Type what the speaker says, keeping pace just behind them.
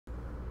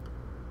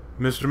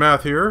Mr.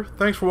 Math here.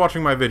 Thanks for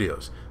watching my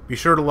videos. Be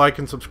sure to like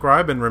and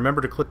subscribe, and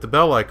remember to click the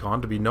bell icon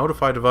to be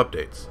notified of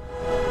updates.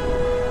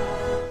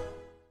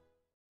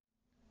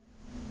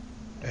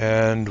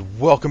 And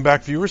welcome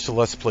back, viewers, to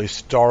Let's Play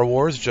Star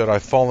Wars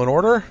Jedi Fallen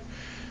Order.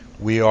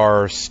 We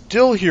are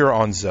still here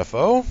on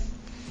Zepho.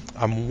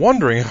 I'm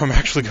wondering if I'm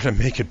actually going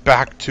to make it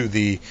back to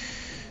the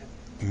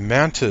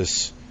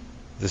Mantis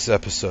this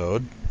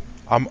episode.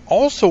 I'm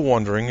also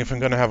wondering if I'm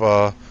going to have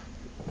a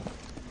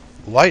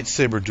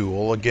lightsaber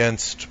duel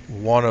against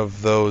one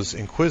of those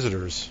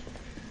Inquisitors,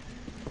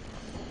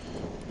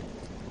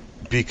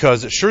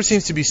 because it sure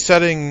seems to be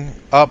setting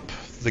up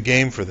the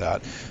game for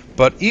that.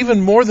 But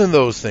even more than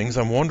those things,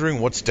 I'm wondering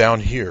what's down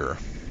here.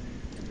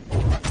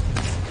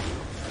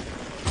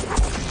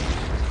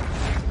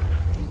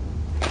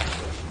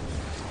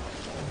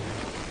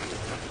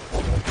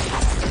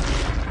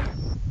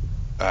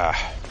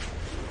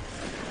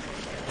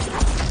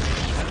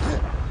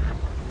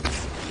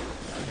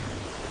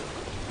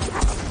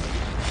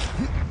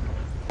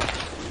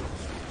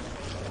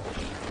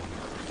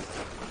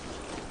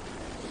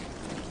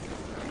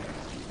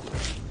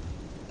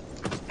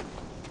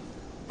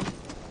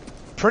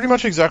 Pretty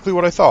much exactly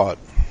what I thought.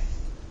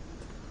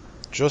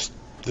 Just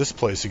this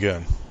place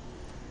again.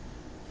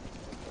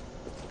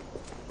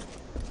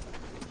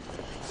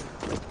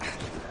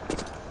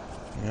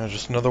 Yeah,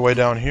 just another way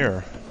down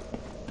here.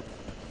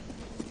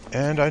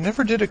 And I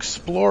never did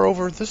explore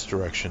over this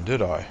direction,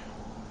 did I?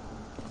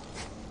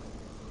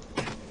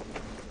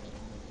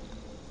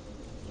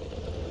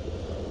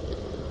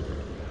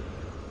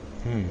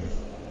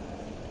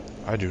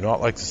 I do not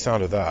like the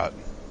sound of that.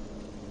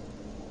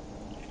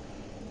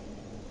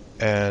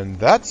 And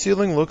that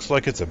ceiling looks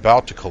like it's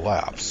about to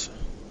collapse.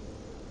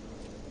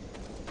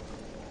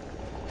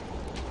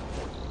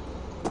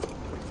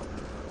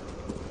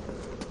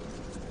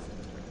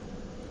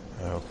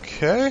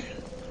 Okay.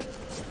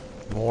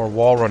 More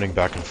wall running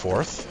back and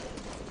forth.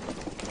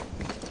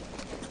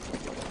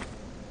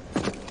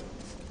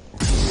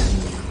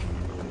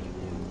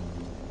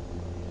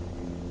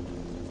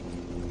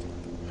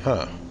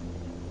 Huh.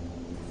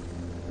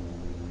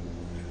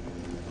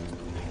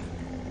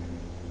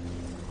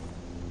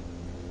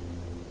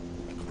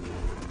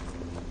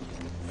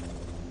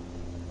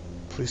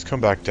 Please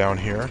come back down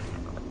here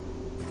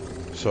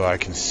so I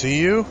can see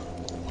you.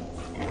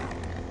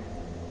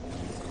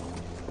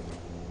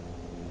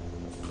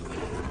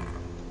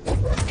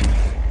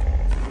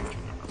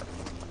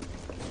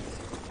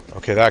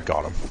 Okay, that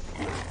got him.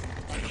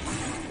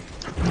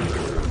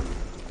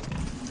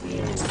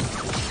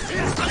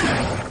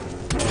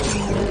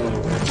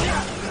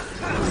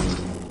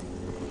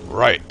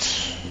 Right.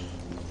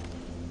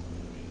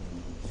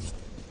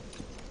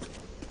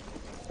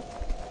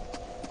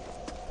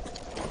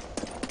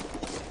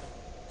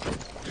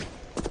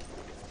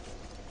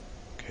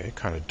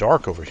 Kind of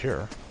dark over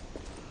here.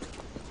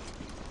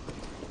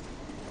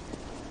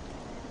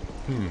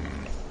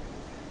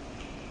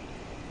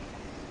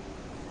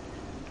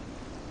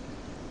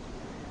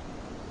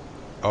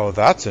 Oh,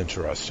 that's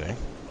interesting.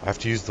 I have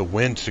to use the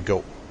wind to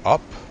go up.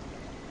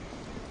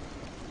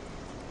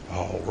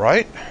 All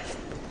right.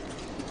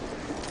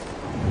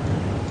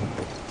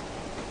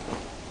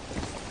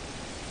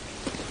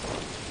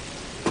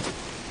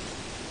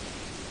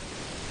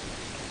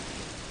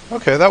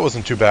 Okay, that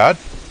wasn't too bad.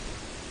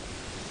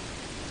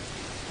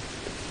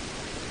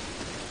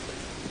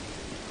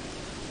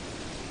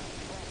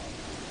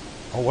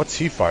 Oh, what's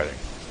he fighting?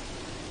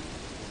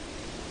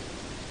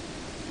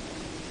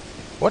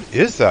 What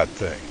is that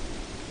thing?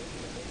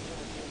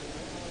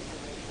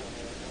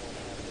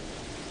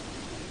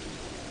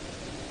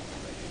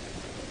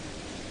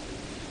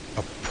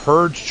 A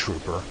purge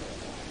trooper.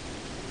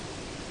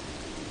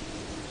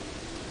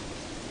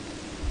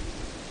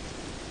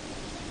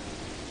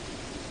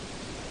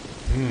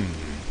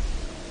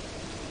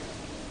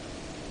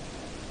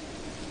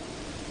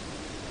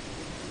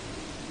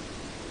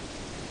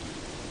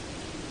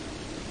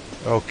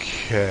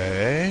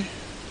 Okay.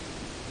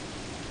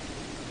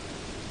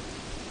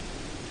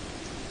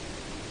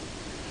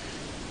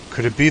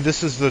 Could it be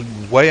this is the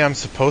way I'm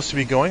supposed to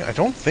be going? I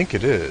don't think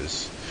it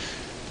is.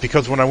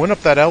 Because when I went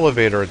up that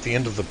elevator at the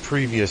end of the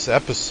previous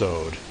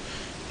episode,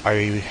 I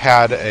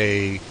had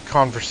a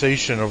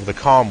conversation over the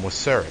comm with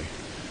Sari.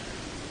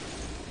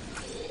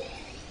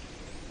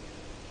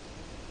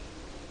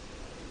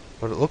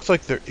 But it looks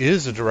like there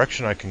is a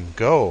direction I can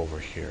go over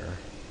here.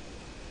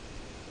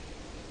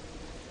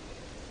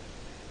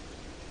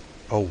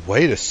 Oh,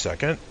 wait a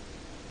second.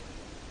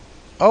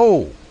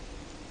 Oh!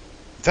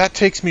 That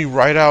takes me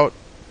right out...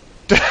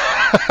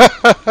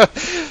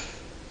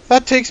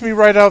 That takes me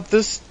right out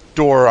this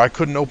door I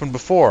couldn't open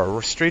before.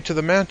 We're straight to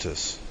the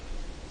Mantis.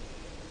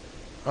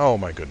 Oh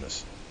my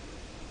goodness.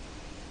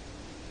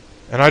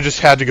 And I just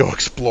had to go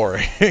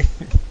exploring.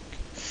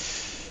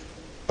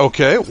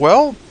 Okay,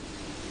 well...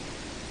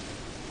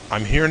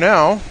 I'm here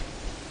now.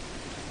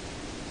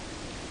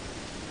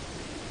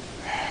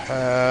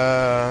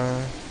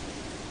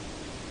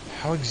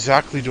 How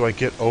exactly do I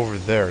get over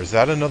there? Is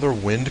that another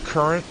wind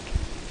current?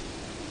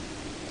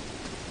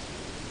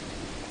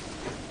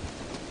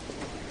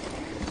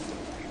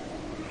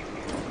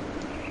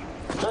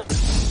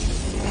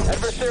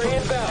 Adversary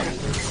inbound.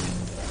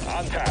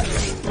 On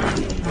task.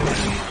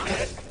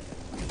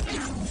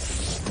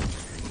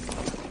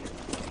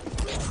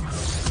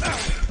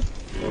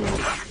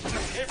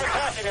 Keep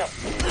attacking him.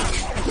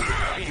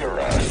 Fear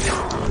us.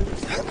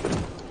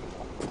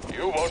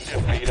 You won't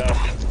defeat us.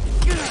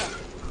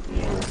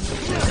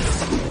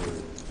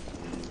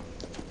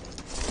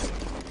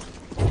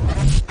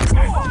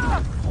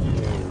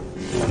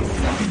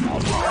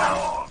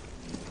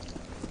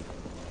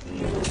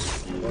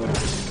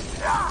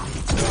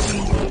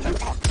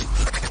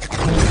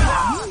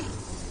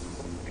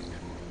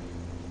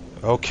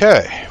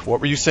 Okay, what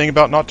were you saying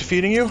about not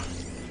defeating you?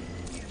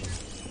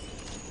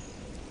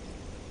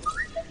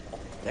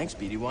 Thanks,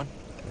 BD1.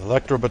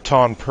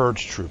 Electrobaton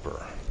Purge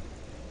Trooper.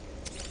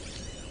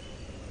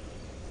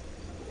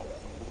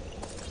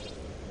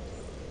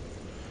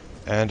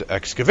 And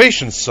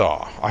Excavation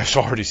Saw. I've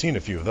already seen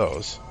a few of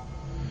those.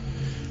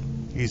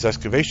 These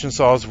excavation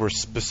saws were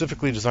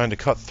specifically designed to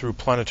cut through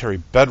planetary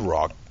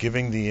bedrock,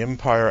 giving the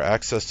Empire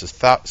access to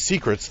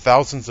secrets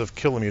thousands of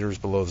kilometers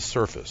below the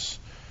surface.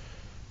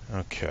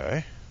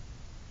 Okay.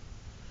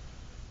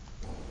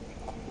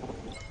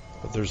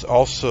 But there's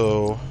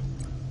also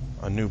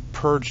a new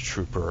Purge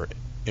Trooper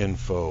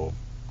info.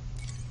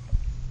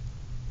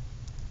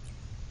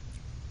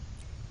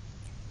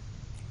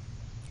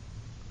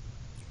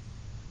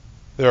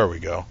 There we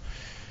go.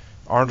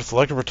 Armed with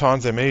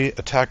electroprotons, they may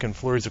attack in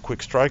flurries of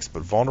quick strikes,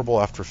 but vulnerable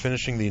after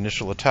finishing the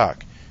initial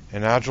attack.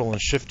 An agile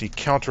and shifty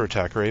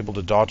counterattacker able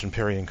to dodge and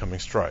parry incoming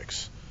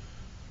strikes.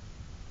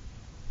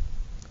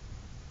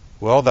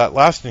 Well, that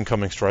last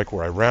incoming strike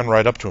where I ran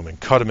right up to him and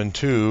cut him in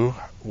two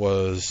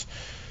was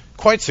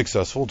quite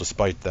successful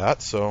despite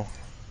that, so...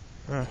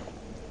 And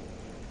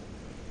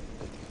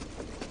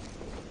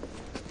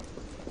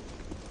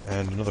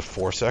another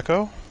Force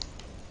Echo.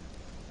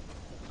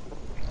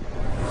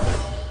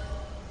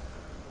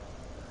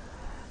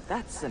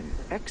 That's an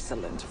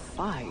excellent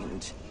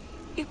find.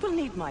 It will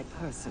need my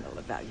personal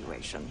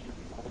evaluation.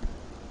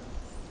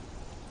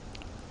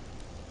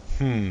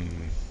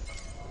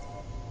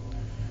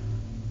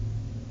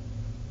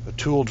 The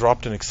tool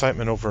dropped in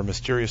excitement over a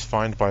mysterious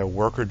find by a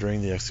worker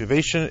during the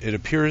excavation. It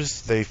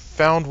appears they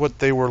found what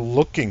they were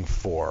looking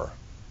for.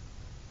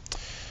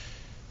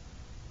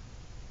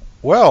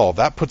 Well,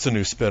 that puts a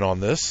new spin on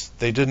this.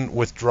 They didn't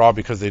withdraw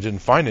because they didn't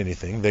find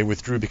anything. They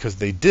withdrew because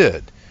they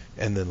did,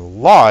 and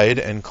then lied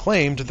and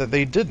claimed that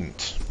they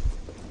didn't.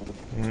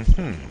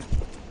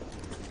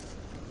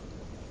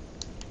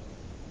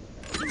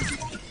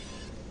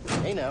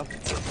 Hey, now.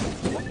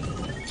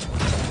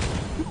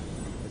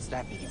 What's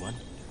that, BD1?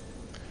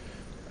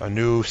 A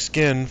new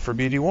skin for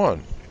BD1.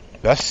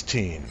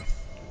 Bestine.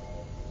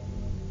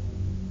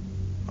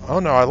 Oh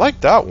no, I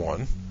like that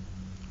one.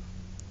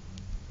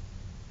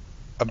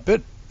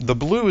 The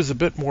blue is a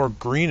bit more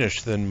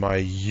greenish than my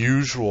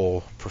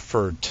usual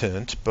preferred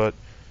tint, but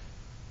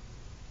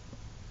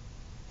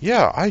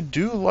yeah, I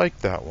do like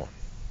that one.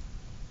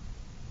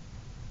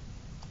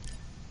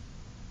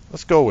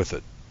 Let's go with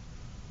it.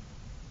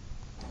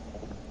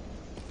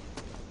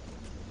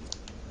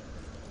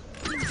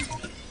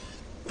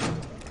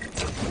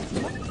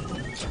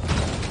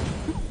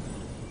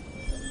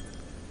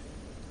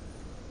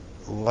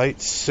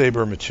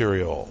 Lightsaber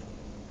material.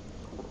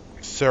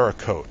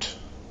 Cerakote.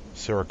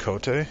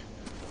 Cerakote?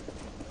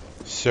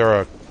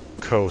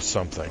 Ceraco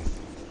something.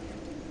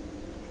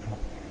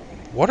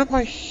 What am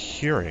I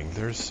hearing?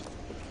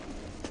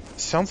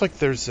 Sounds like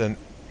there's an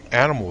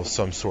animal of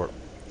some sort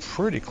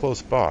pretty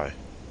close by.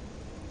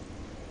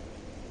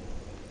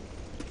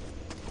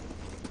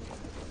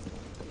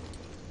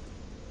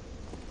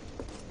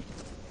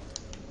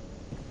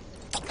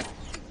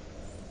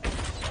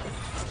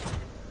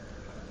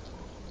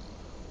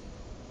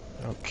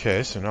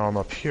 Okay, so now I'm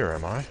up here,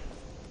 am I?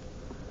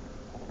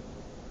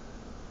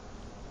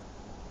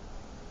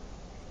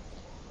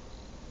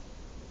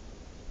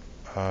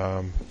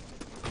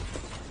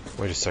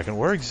 Wait a second,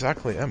 where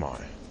exactly am I?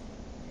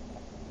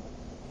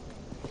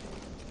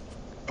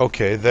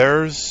 Okay,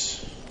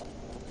 there's...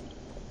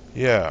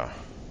 Yeah.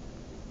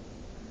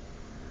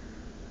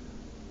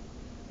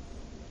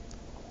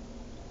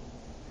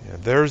 Yeah,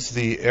 there's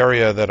the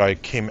area that I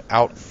came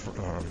out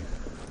from.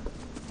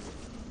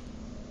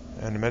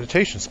 And a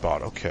meditation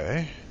spot,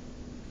 okay.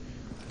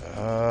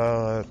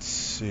 Let's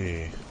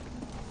see.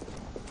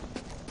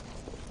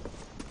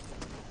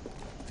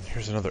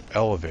 Here's another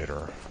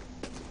elevator.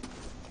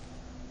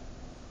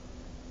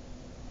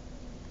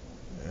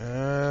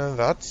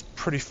 That's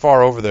pretty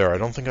far over there. I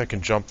don't think I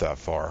can jump that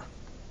far.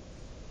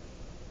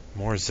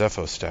 More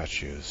Zepho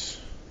statues.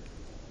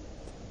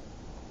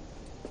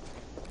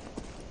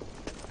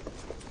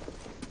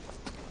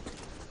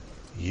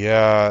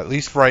 Yeah, at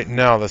least right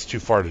now that's too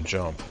far to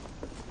jump.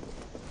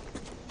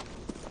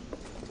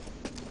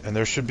 And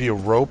there should be a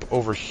rope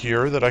over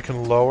here that I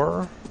can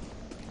lower.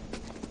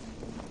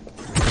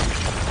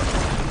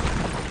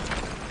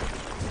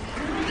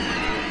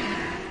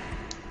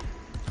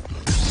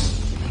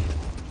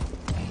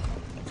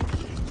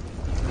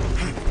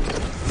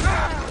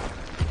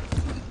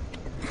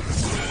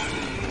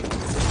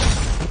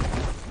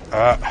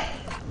 Up.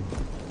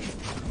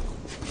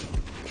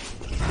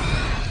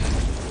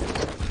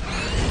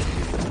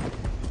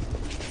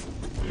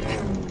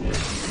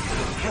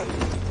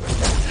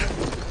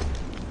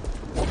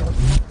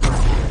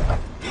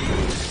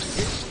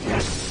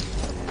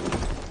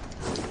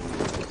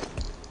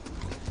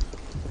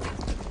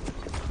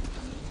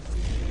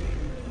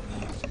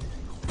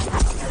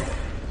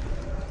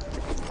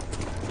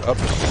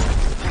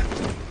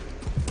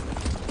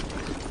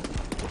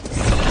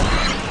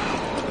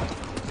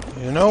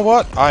 You know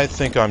what? I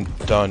think I'm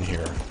done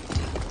here.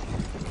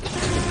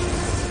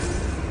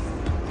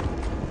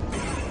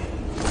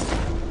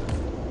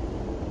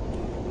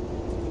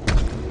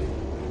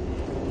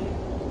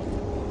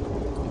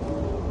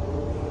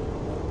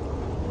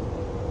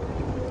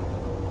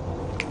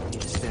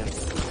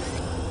 Steps.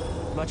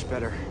 Much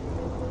better.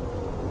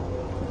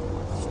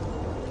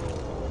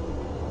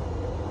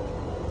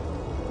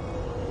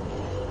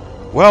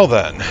 Well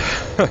then.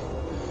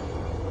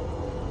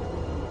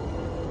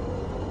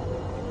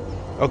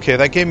 Okay,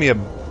 that gave me a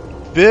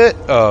bit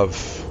of,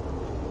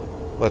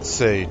 let's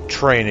say,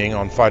 training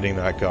on fighting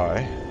that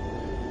guy.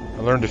 I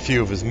learned a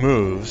few of his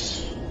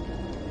moves.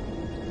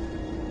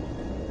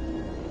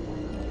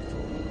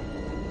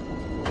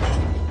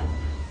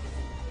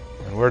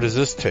 And where does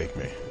this take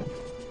me?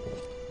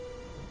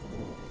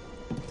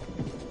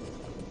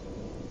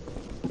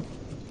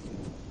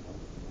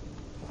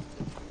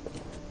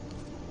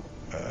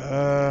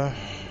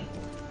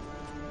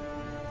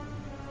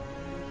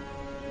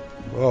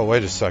 Oh,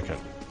 wait a second.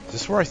 Is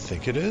this where I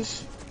think it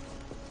is?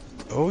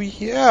 Oh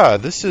yeah,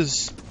 this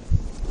is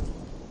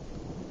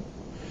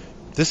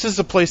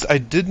the place I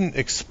didn't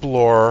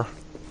explore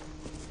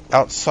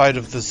outside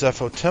of the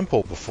Zepho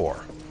Temple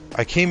before.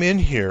 I came in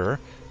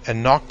here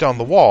and knocked down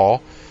the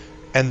wall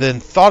and then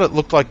thought it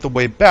looked like the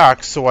way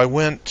back, so I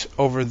went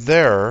over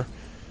there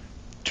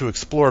to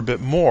explore a bit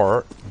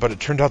more, but it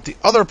turned out the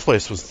other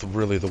place was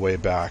really the way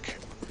back.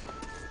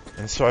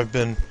 And so I've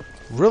been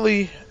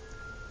really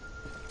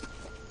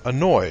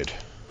annoyed.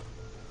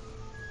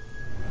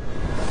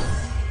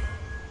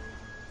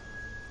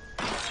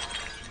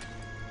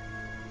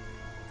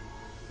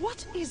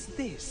 What is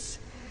this?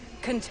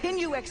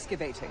 Continue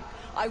excavating.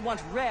 I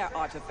want rare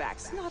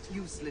artifacts, not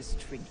useless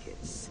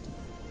trinkets.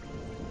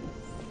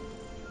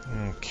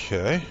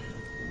 Okay.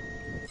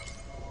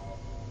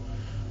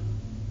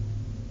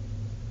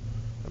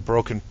 A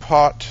broken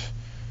pot,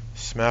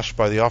 smashed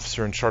by the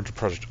officer in charge of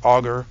Project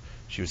Augur.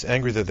 She was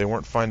angry that they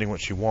weren't finding what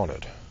she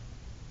wanted.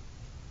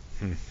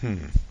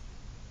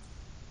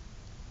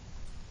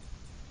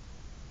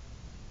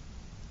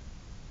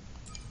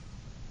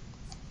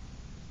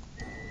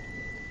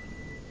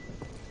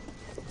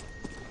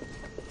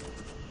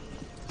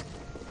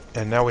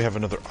 And now we have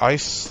another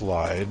ice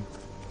slide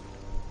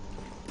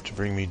to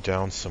bring me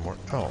down somewhere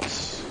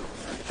else.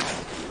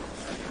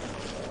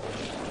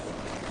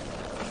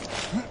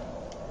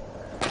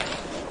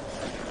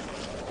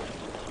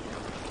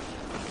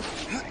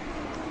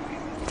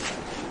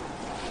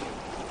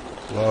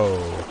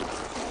 Whoa.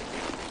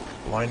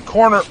 Blind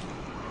corner.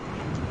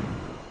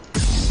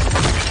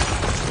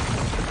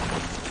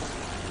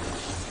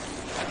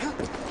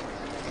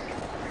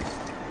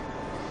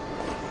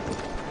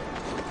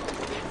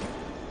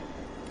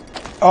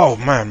 Oh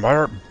man,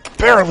 I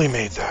barely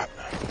made that.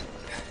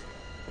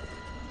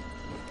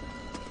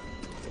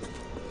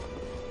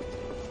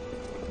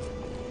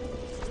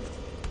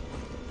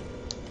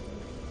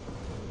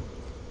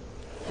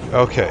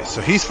 Okay,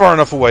 so he's far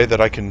enough away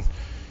that I can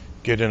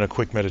get in a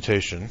quick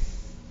meditation.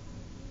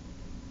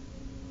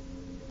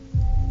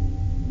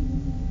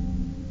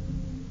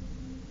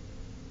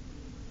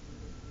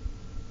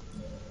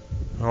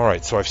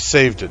 Alright, so I've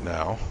saved it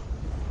now.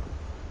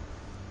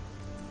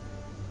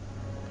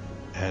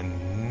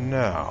 And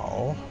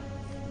now...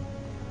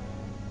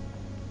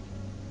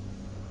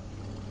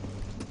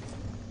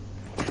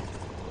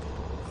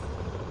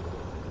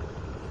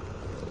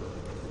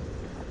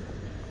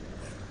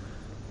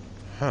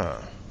 Huh.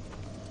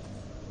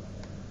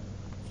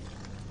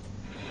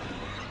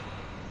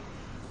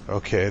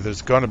 Okay,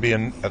 there's going to be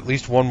at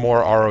least one more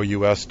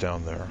ROUS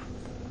down there.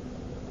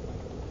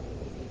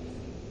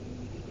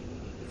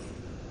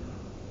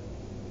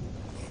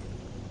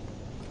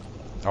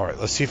 Alright,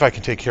 let's see if I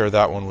can take care of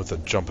that one with a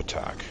jump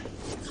attack.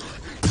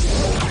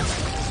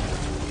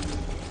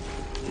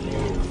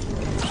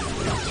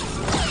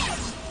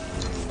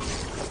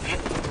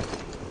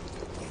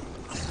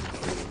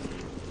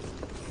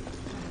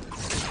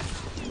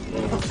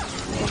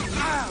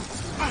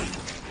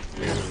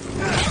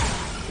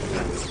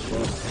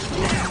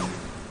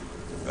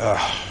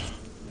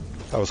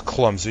 That was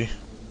clumsy.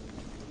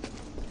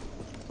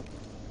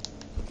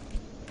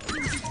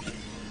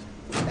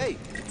 Hey!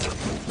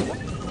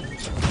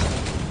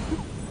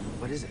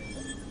 What is it?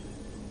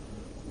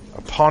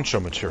 A poncho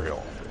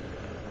material.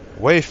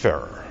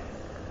 Wayfarer.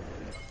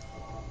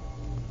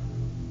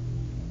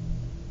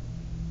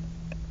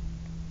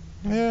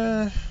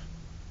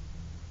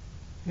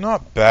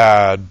 Not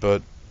bad,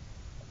 but...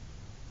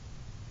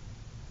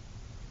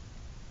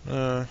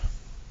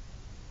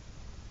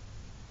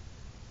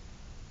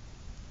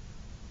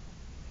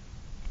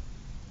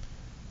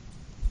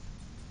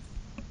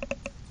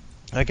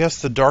 I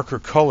guess the darker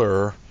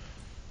color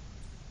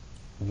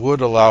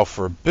would allow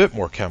for a bit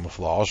more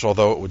camouflage,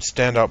 although it would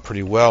stand out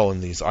pretty well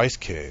in these ice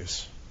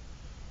caves.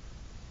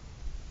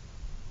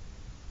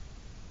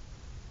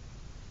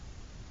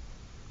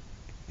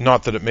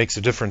 Not that it makes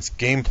a difference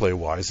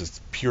gameplay-wise, it's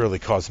purely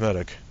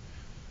cosmetic.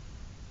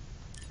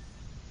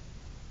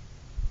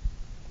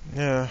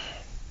 Yeah.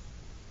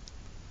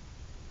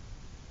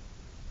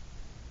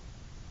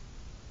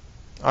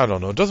 I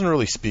don't know, it doesn't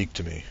really speak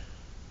to me.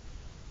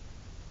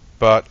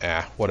 But,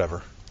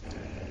 whatever.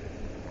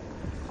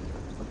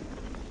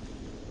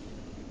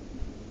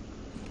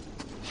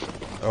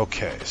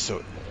 Okay,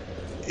 so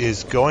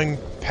is going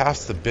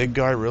past the big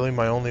guy really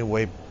my only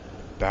way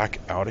back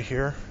out of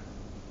here?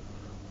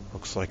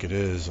 Looks like it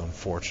is,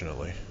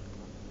 unfortunately.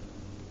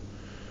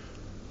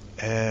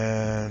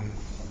 And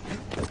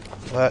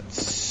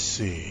let's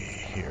see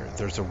here.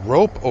 There's a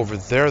rope over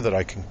there that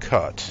I can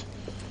cut.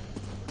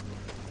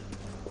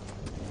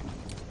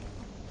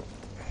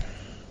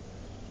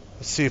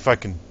 Let's see if I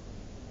can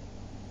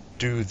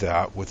do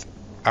that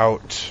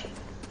without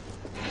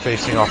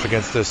facing off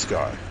against this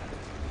guy.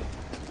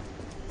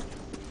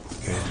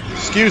 Okay,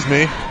 excuse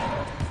me.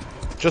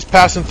 Just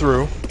passing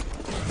through.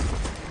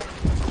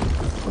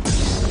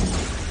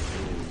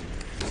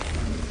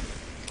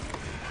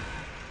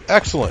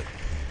 Excellent.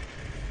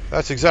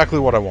 That's exactly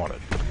what I wanted.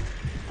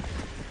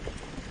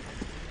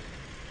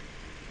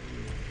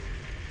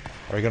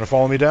 Are you going to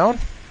follow me down?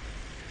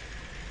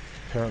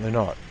 Apparently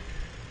not.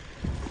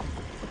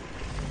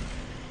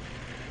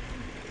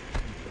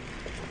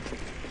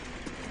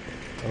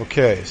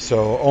 Okay,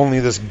 so only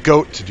this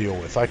goat to deal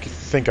with. I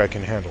think I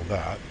can handle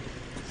that.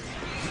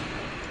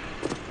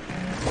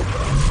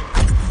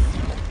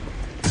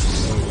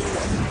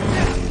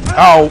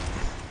 Ow!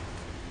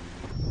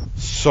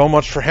 So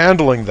much for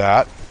handling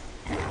that.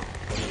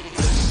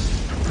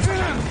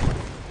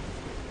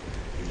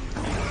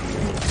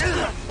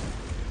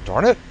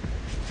 Darn it.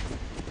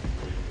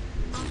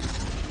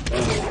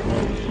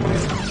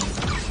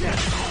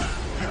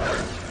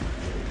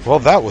 Well,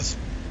 that was...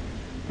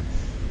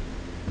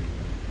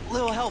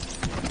 Little help.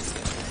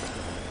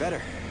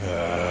 Better.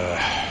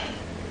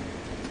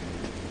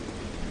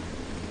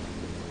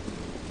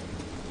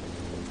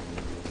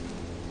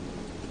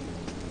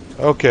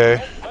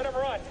 Okay. Let him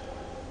run.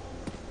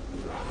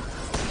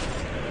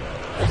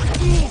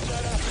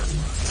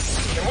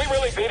 Can we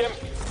really beat him?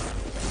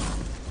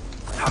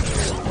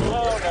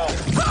 Oh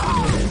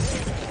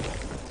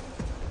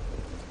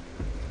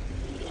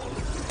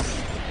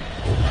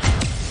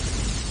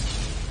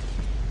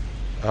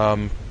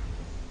no.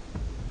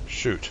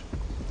 Shoot.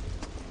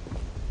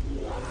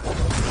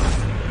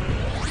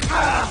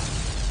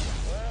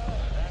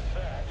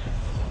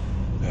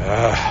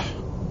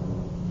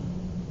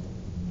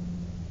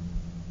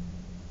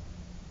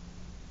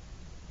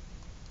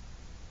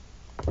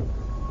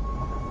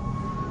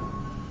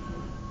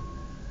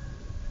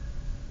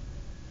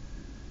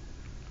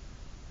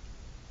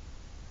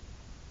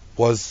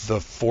 Was the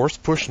force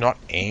push not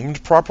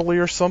aimed properly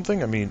or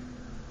something? I mean...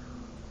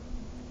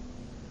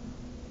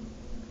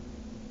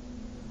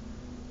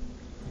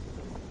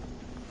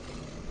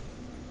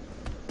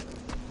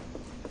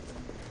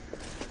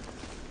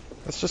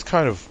 That's just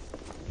kind of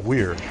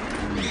weird.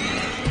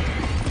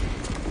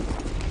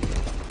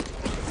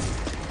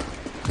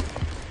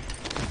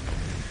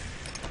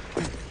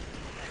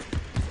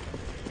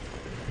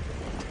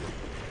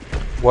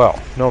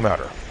 Well, no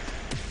matter.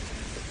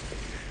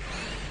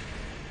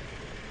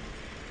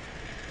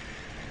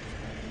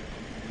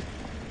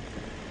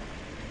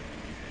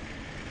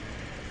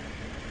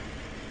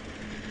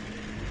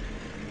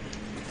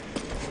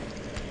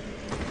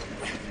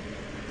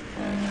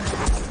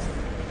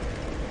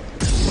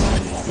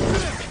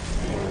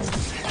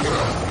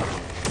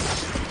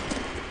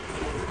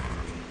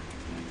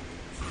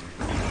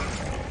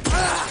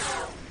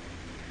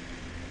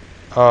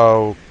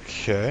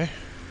 Okay.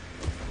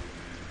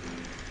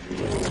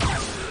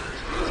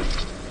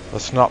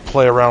 Let's not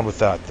play around with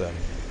that then.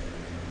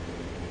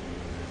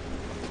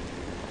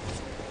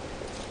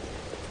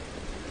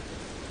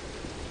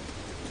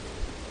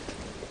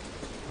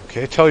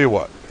 Okay, tell you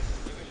what.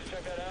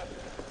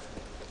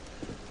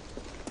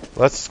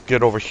 Let's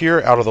get over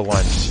here, out of the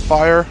line of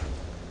fire.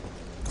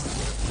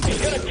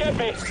 He's gonna get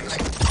me.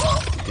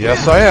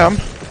 Yes, I am.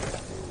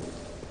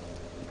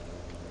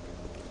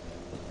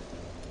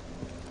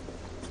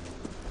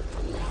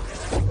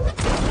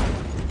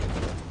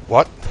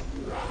 What?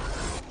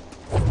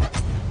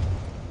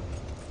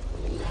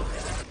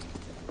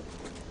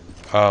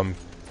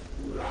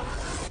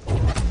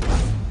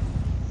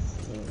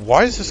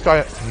 Why is this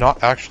guy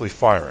not actually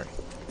firing?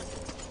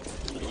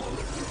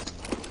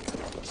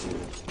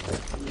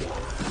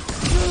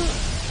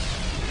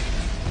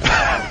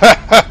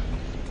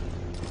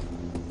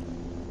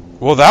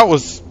 Well, that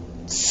was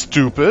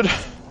stupid.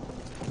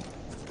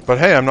 But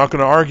hey, I'm not going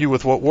to argue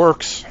with what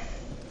works.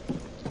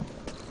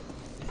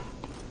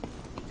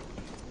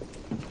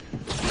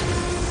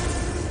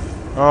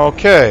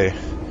 Okay.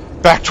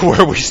 Back to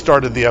where we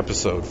started the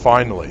episode,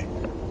 finally.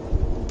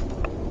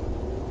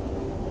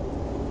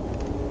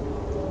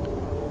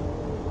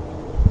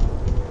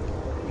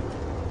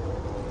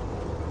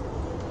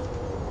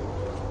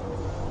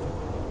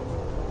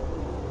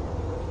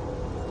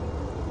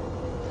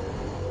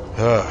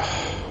 A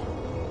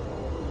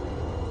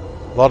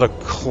lot of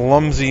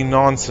clumsy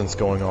nonsense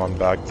going on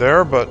back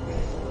there, but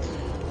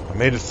I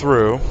made it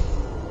through.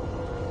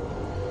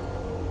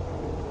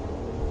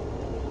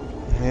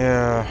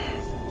 Yeah,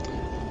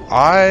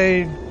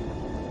 I'm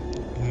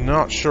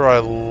not sure I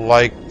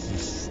like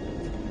this.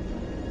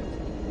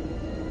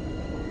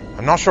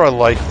 I'm not sure I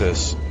like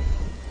this.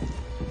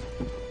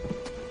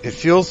 It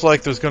feels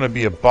like there's going to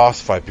be a boss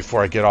fight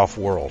before I get off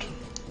world.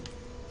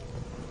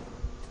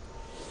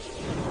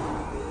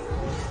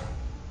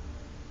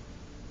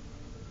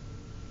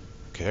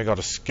 Okay, I got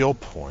a skill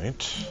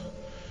point.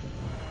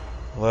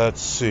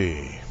 Let's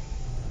see.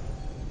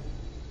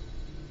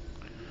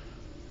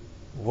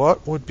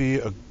 What would be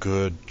a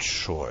good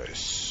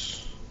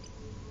choice?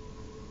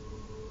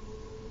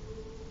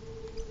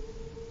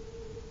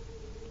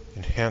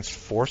 Enhanced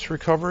force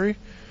recovery.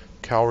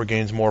 Cal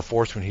regains more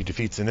force when he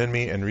defeats an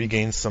enemy and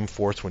regains some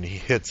force when he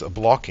hits a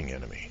blocking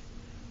enemy.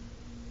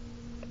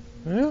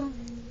 Yeah,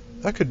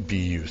 that could be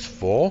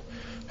useful.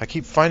 I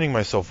keep finding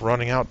myself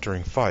running out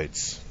during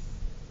fights.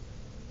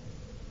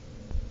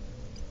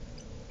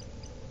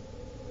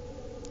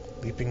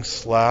 Leaping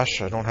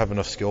slash, I don't have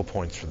enough skill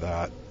points for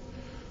that.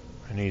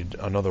 I need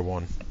another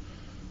one.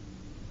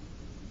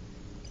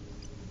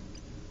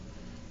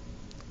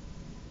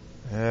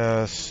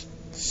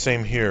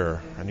 Same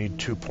here. I need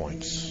 2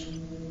 points.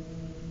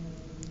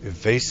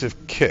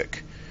 Evasive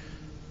kick.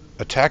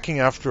 Attacking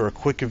after a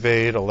quick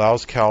evade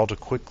allows Cal to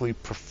quickly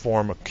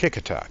perform a kick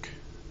attack.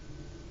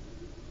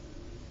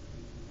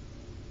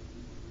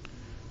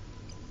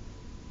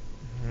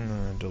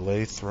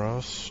 Delay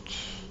thrust.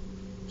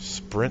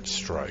 Sprint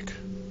strike.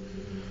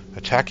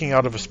 Attacking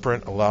out of a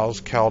sprint allows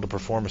Cal to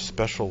perform a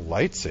special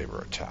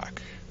lightsaber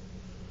attack.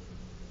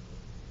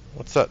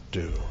 What's that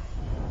do?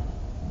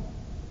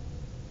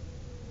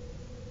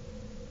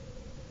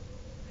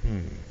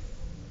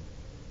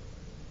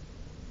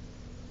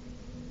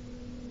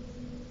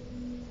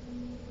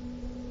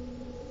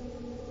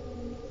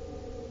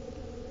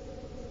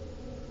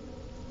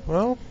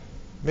 Well,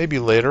 maybe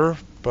later,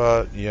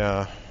 but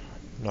yeah,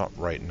 not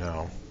right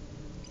now.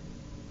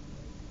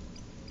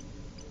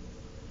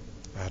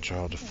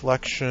 Agile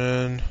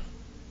deflection.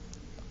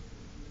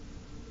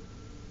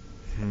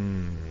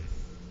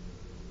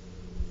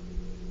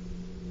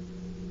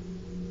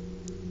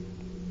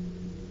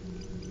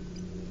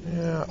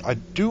 Yeah, I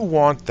do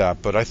want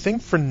that, but I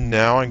think for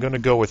now I'm going to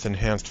go with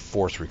enhanced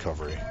force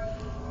recovery.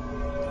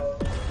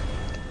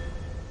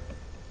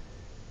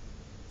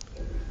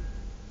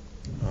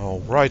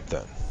 Alright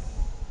then.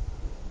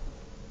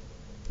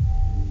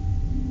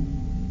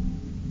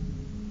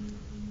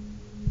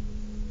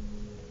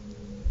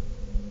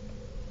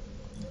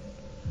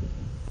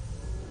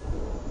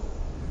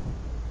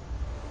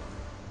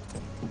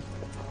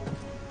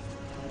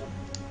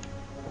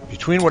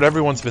 Between what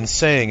everyone's been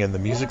saying and the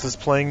music that's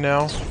playing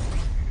now,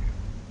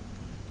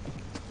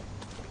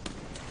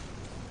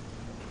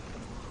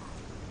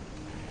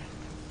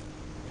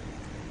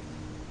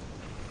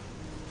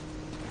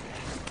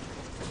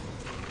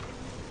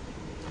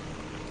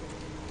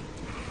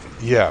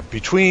 yeah,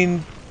 between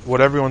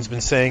what everyone's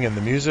been saying and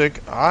the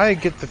music, I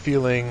get the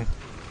feeling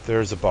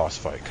there's a boss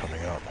fight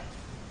coming up.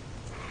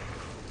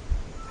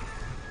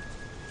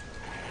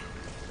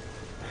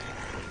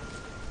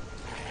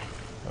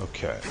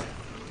 Okay.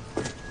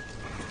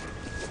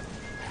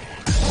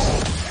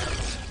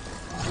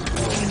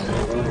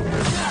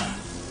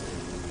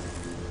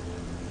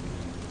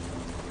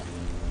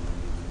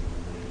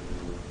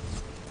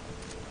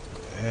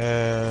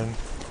 And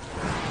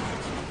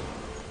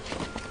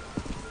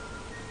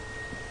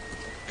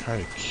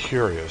kind of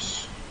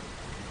curious.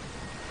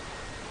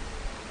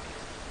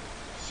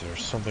 Is there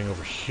something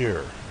over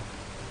here?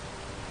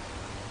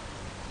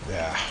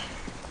 Yeah.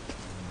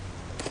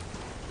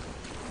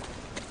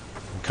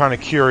 I'm kind of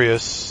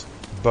curious,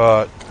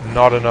 but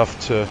not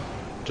enough to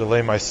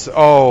delay my...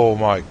 Oh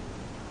my...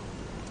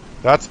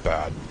 That's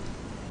bad.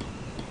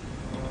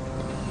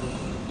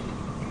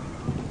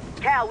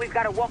 Cal, we've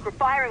got a walker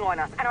firing on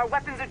us, and our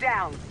weapons are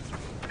down.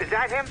 Is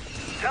that him?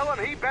 Tell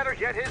him he better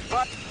get his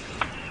butt.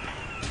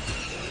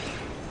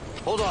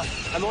 Hold on,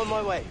 I'm on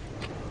my way.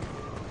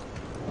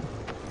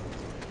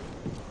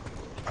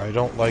 I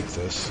don't like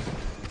this.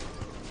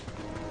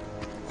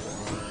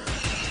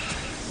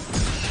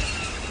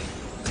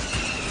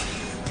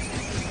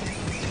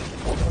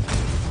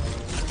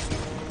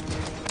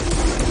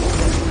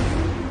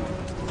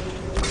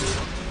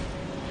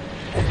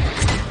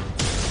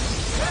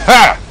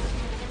 Ha!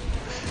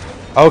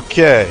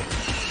 Okay.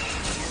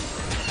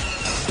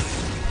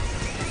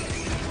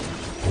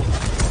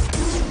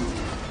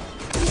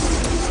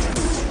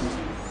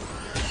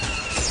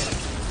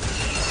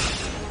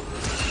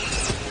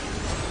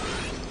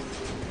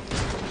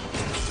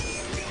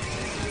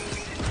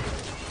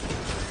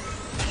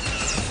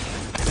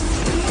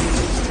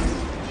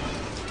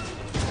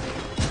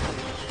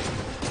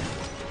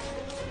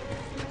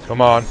 Come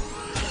on.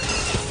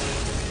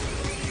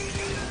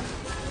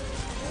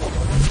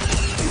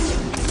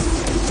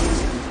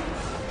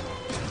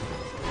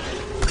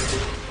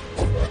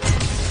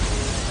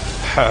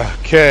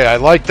 Okay, I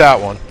like that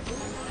one.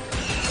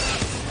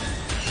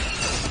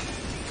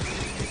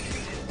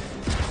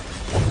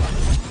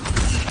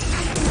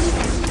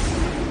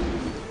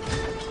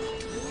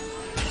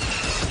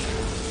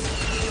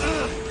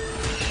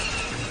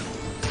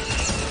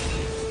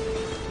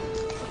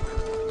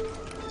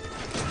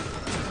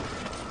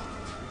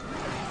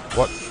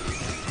 What?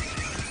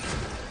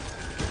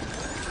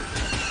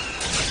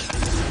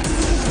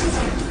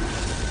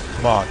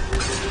 Come on.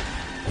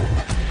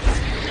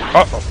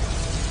 Uh-oh.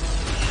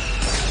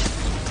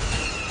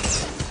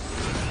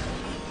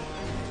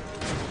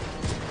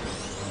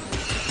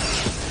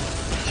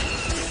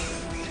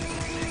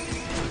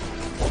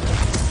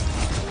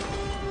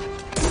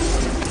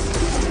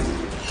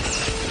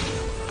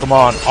 Come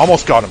on,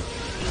 almost got him.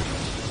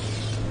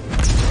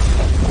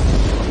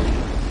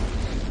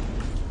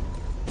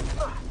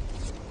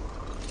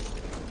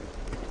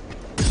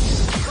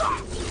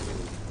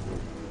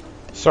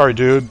 Sorry,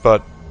 dude,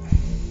 but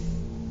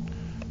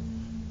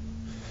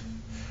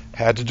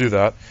had to do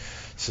that.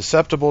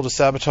 Susceptible to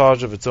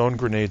sabotage of its own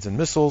grenades and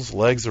missiles,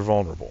 legs are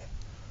vulnerable.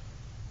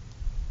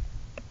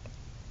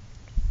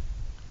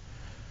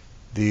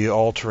 The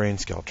all-terrain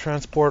scout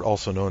transport,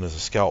 also known as a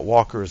scout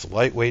walker, is a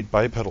lightweight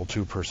bipedal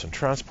two-person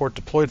transport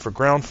deployed for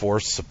ground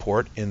force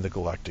support in the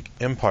Galactic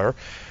Empire.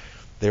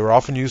 They were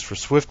often used for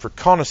swift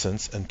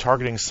reconnaissance and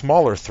targeting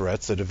smaller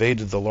threats that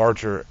evaded the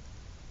larger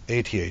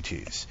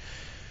AT-ATs.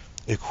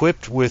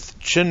 Equipped with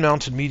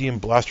chin-mounted medium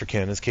blaster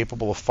cannons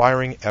capable of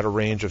firing at a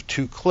range of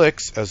 2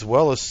 clicks, as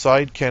well as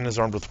side cannons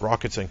armed with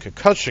rockets and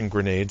concussion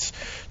grenades,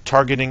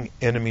 targeting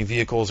enemy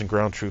vehicles and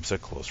ground troops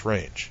at close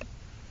range.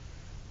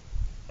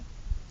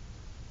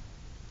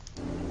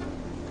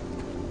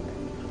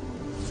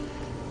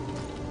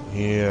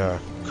 Yeah,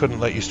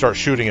 couldn't let you start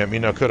shooting at me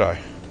now, could I?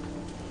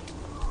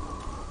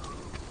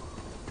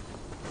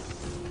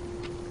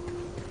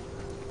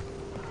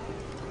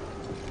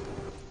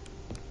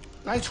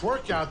 Nice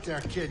work out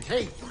there, kid.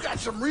 Hey, you got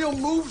some real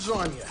moves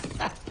on you.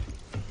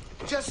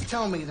 Just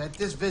tell me that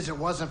this visit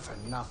wasn't for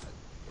nothing.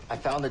 I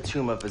found the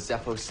tomb of a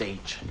Zepho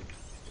sage.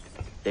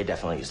 They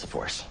definitely used the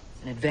Force.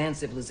 An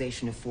advanced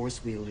civilization of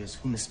Force wielders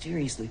who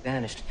mysteriously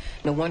vanished.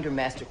 No wonder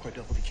Master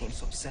Cardova became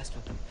so obsessed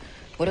with them.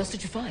 What else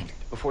did you find?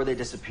 Before they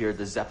disappeared,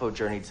 the Zepho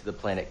journeyed to the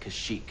planet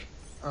Kashyyyk.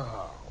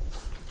 Oh.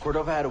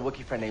 Cordova had a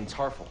Wookiee friend named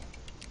Tarful.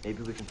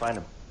 Maybe we can find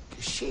him.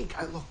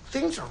 Kashyyyk, look,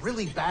 things are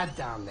really bad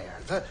down there.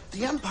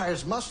 The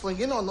Empire's muscling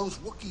in on those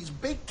Wookiees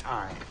big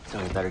time.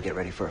 So we better get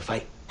ready for a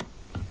fight.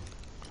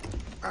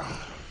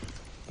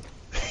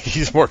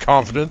 He's more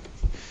confident.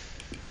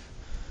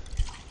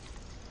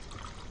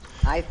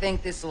 I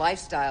think this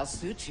lifestyle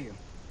suits you.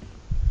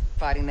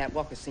 Fighting that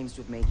walker seems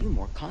to have made you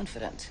more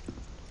confident.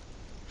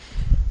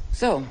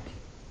 So,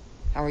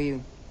 how are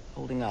you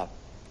holding up?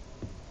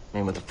 I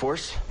mean, with the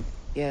Force?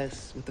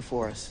 Yes, with the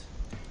Force.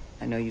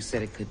 I know you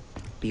said it could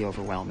be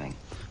overwhelming.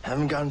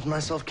 Haven't gotten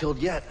myself killed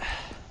yet.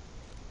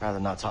 Rather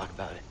not talk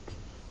about it.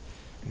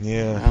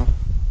 Yeah. Well,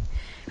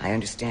 I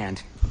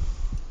understand.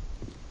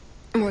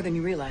 More than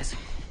you realize.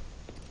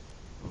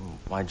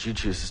 Why'd you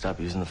choose to stop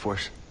using the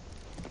Force?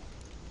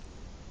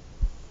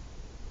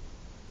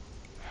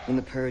 When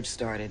the Purge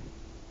started,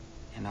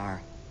 and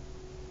our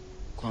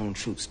clone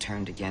troops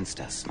turned against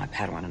us, my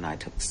Padawan and I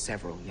took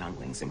several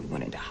younglings and we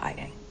went into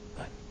hiding.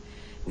 But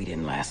we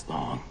didn't last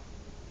long.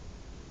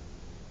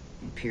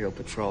 Imperial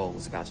Patrol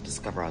was about to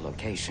discover our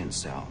location,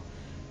 so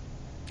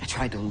I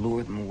tried to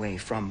lure them away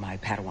from my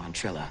Padawan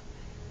Trilla.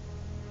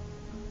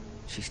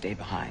 She stayed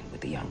behind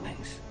with the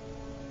younglings,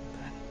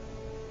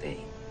 but they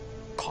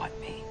caught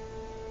me.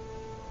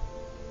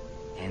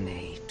 And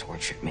they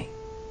tortured me.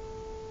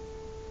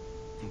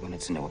 They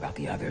wanted to know about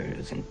the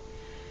others and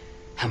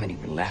how many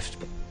were left,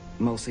 but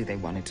mostly they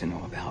wanted to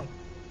know about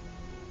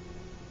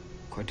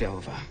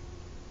Cordova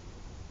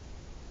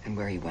and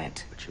where he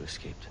went. But you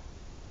escaped.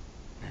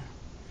 Yeah.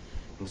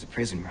 It was a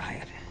prison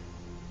riot.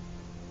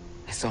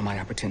 I saw my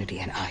opportunity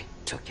and I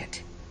took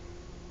it.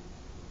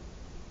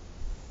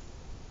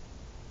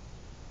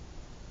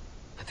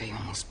 But they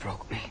almost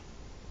broke me.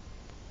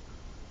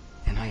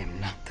 And I am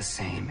not the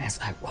same as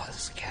I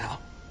was,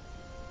 Cal.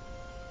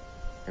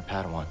 Your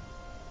Padawan.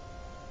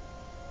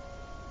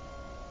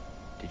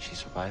 Did she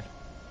survive?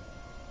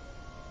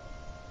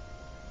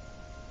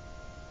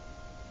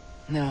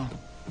 No.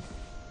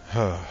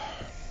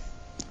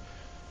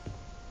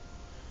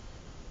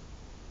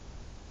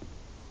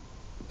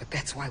 But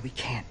that's why we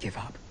can't give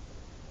up.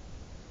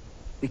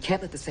 We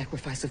can't let the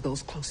sacrifice of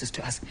those closest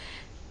to us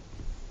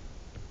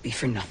be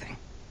for nothing.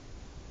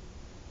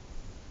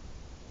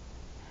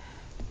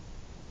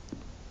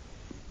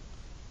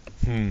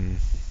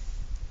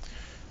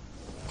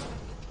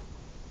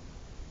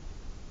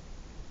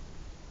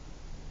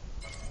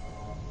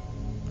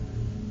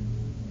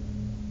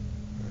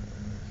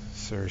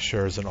 Sarah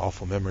shares an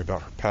awful memory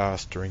about her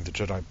past. During the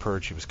Jedi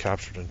Purge, she was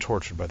captured and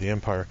tortured by the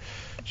Empire.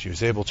 She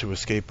was able to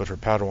escape, but her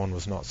Padawan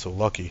was not so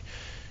lucky.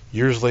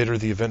 Years later,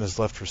 the event has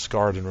left her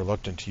scarred and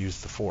reluctant to use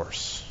the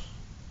Force.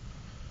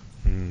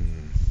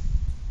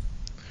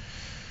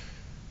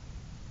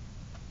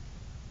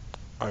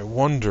 I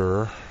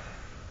wonder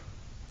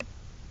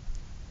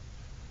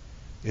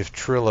if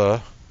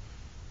Trilla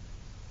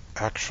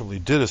actually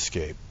did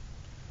escape,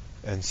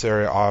 and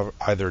Sarah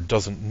either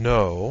doesn't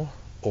know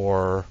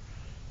or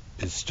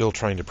is still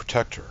trying to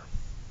protect her.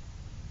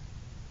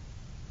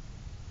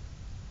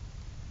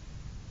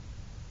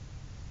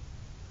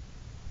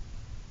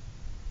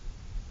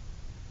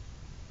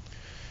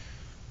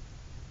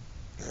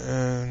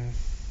 And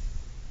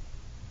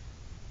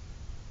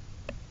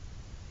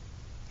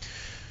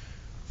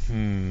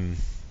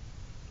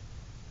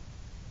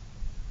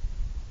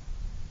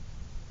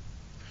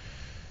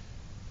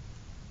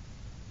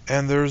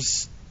and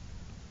there's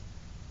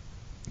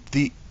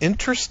the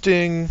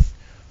interesting,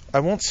 I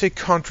won't say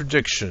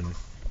contradiction,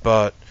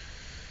 but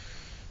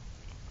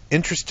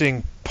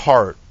interesting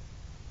part.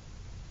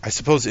 I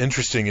suppose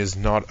interesting is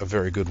not a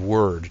very good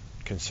word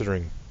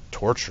considering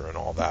torture and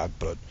all that,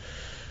 but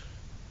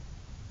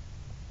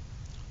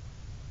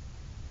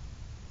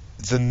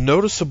the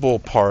noticeable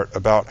part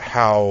about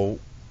how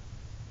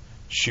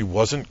she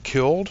wasn't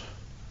killed,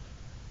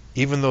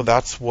 even though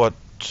that's what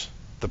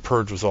the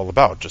Purge was all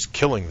about, just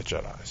killing the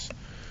Jedis.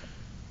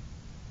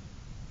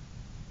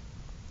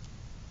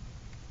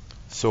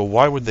 So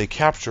why would they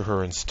capture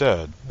her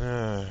instead?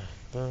 Yeah,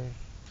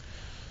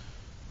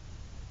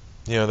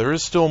 there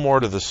is still more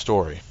to this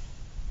story.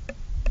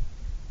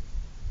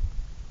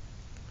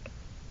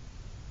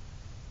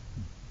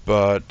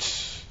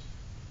 But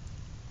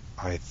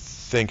I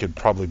think it'd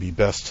probably be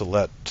best to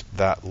let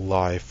that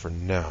lie for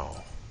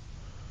now.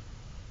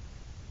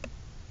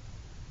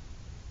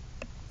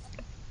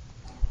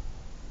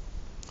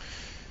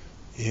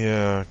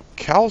 Yeah,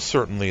 Cal's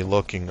certainly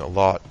looking a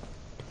lot...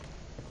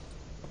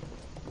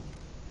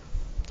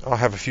 I'll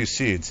have a few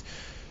seeds.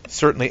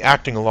 Certainly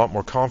acting a lot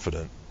more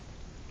confident.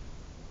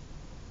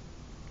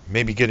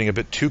 Maybe getting a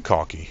bit too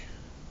cocky.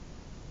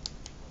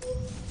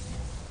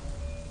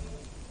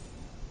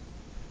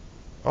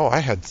 Oh, I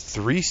had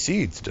 3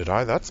 seeds, did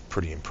I? That's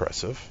pretty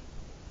impressive.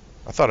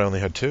 I thought I only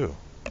had 2.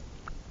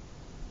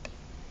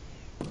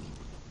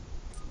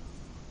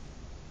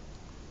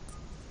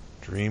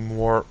 Dream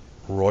Warp,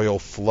 Royal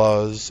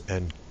Fluzz,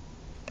 and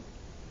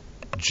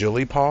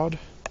Gillipod?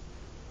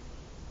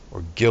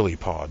 Or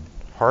Gillipod?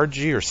 Hard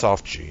G or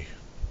soft G?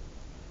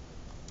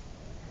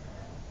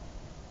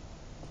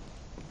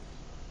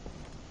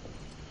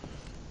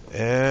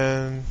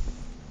 And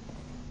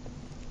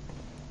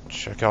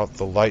check out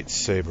the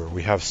lightsaber.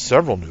 We have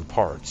several new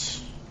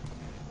parts.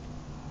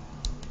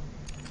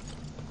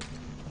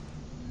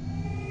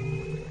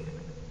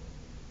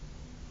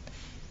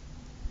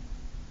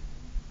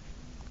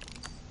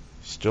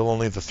 Still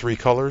only the 3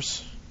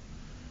 colors.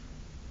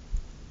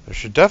 There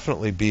should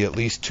definitely be at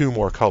least 2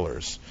 more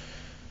colors.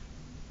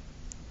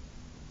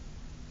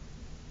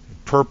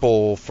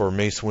 Purple for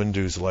Mace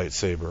Windu's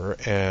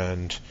lightsaber,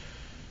 and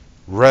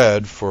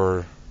red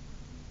for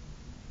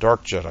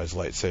Dark Jedi's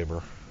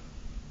lightsaber.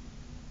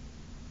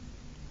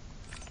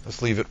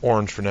 Let's leave it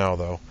orange for now,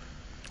 though.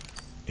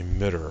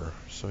 Emitter.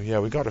 So yeah,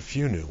 we got a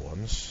few new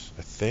ones,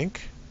 I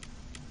think.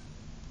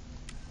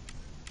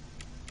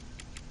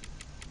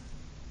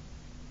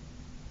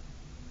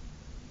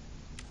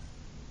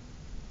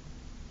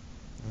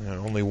 Yeah,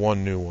 only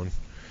 1 new one.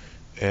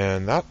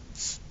 And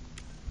that's...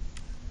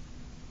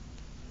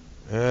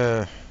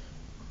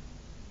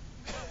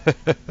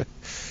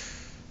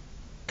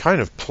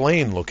 kind of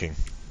plain looking.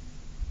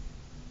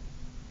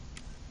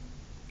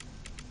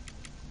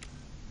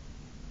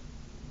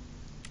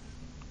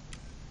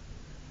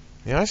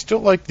 Yeah, I still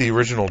like the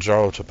original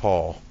Jaro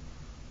Tapal.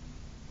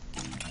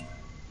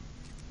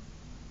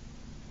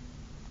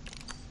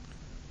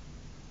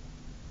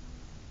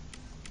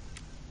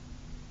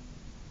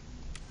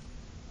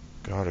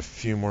 Got a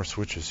few more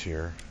switches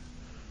here.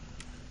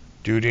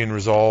 Duty and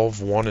Resolve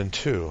 1 and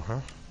 2, huh?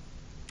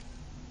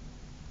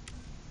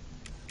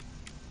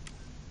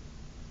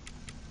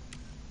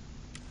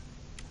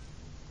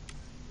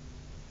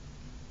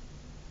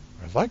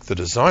 I like the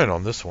design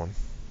on this one.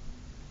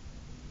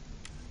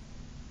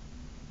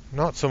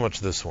 Not so much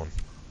this one.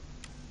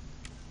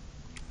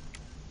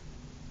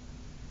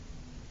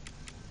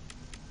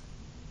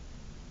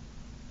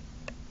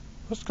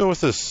 Let's go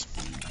with this.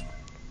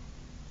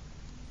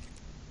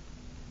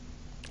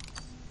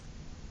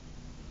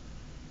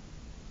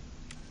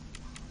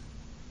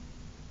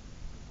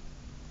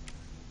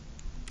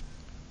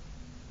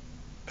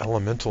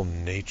 Elemental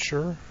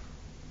Nature?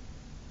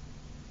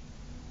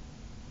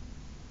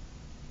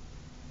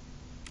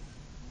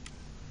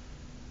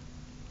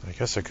 I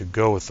guess I could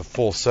go with the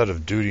full set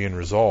of Duty and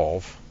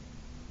Resolve.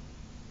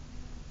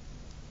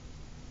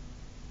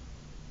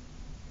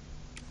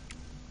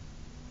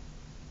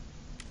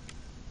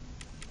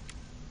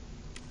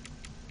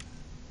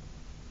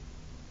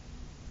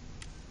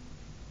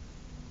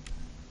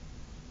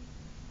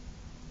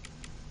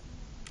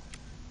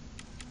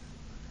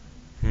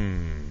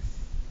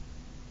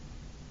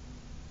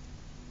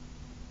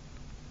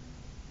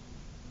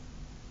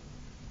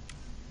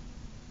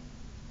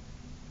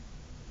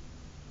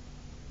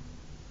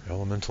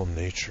 Elemental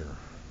Nature.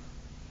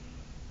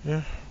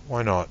 Yeah,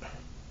 why not?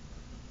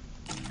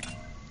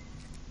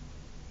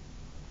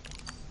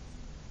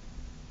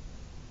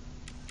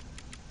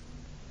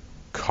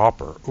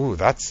 copper. Ooh,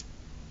 that's...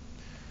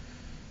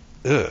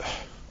 Ugh.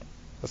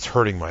 That's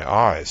hurting my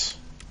eyes.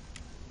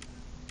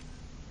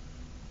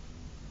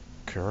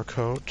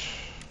 Caracote.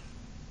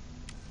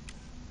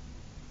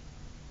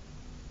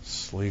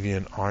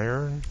 Slavian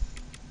iron.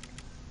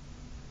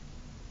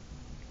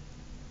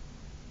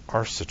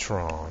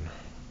 Arcitron.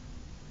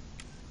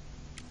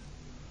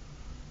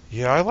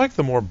 Yeah, I like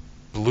the more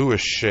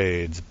bluish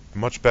shades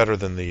much better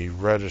than the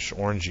reddish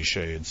orangey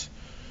shades.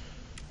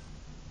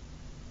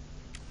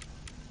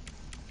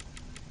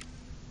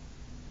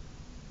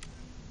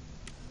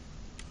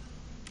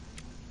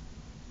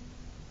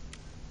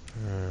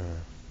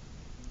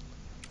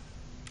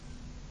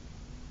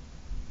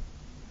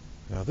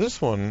 Now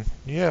this one,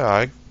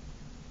 yeah,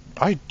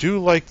 I do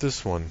like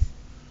this one.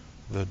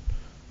 The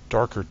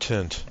darker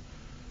tint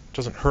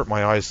doesn't hurt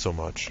my eyes so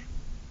much.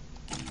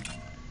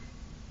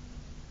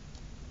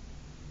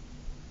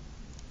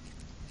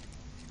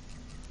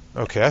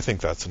 Okay, I think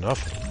that's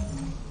enough.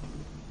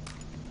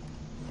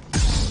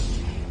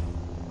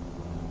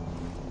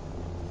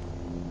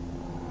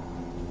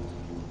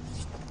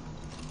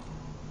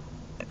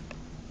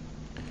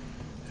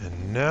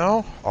 And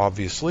now,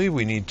 obviously,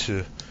 we need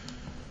to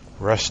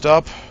rest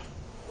up,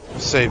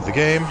 save the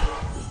game.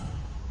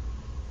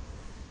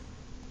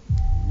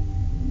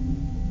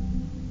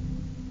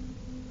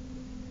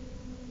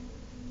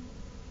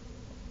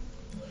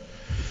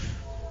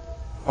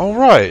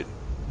 Alright.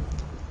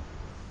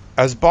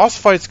 As boss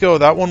fights go,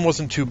 that one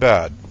wasn't too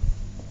bad.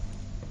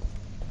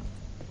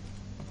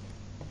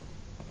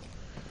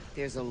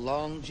 There's a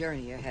long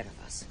journey ahead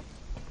of us.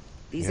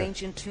 These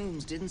ancient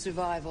tombs didn't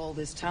survive all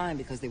this time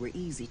because they were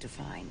easy to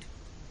find.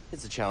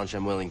 It's a challenge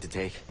I'm willing to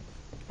take.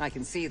 I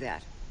can see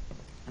that.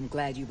 I'm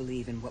glad you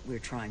believe in what we're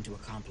trying to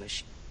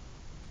accomplish.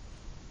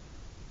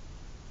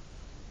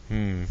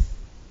 I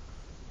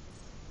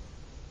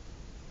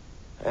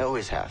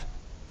always have.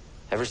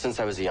 Ever since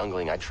I was a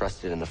youngling, I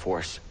trusted in the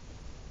Force.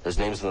 Those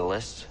names on the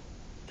list,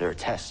 they're a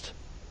test.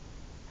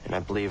 And I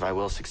believe I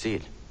will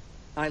succeed.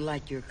 I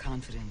like your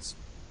confidence.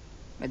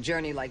 A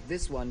journey like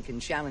this one can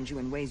challenge you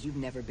in ways you've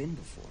never been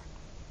before.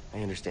 I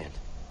understand.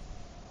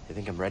 I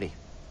think I'm ready.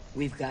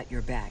 We've got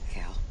your back,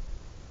 Cal.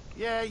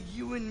 Yeah,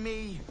 you and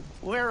me,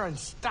 we're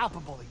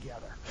unstoppable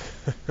together.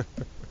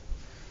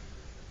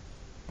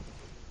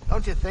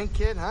 Don't you think,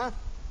 kid, huh?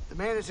 The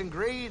man is in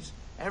grades,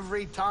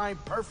 every time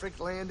perfect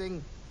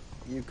landing.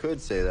 You could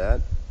say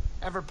that.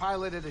 Ever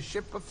piloted a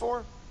ship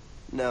before?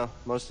 No,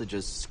 mostly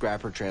just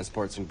scrapper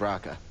transports in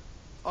Braca.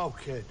 Oh,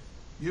 kid,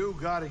 you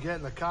gotta get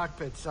in the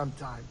cockpit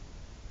sometime.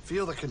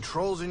 Feel the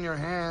controls in your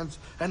hands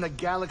and the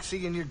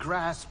galaxy in your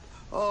grasp.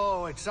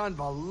 Oh, it's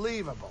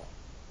unbelievable.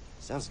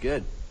 Sounds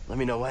good. Let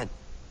me know when.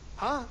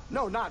 Huh?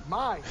 No, not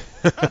mine.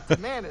 The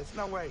man is,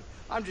 no way.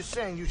 I'm just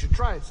saying you should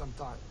try it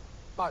sometime.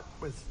 But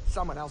with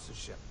someone else's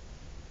ship.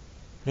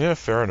 Yeah,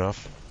 fair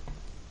enough.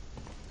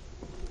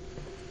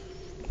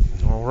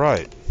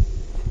 Alright.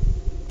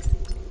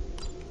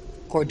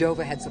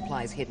 Cordova had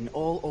supplies hidden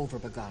all over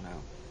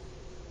Bogano.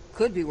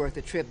 Could be worth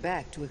a trip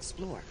back to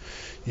explore.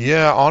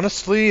 Yeah,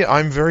 honestly,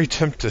 I'm very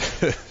tempted.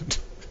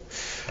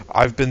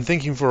 I've been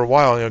thinking for a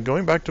while,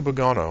 going back to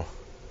Bogano.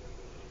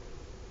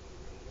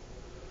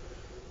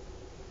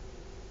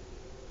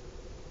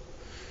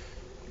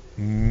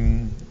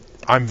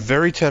 I'm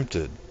very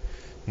tempted.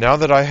 Now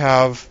that I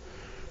have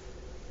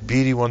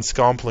BD1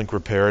 Scomplink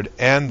repaired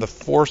and the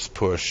Force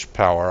Push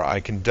power, I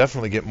can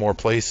definitely get more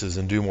places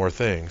and do more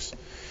things.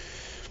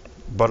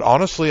 But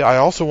honestly, I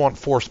also want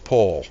Force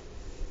Pull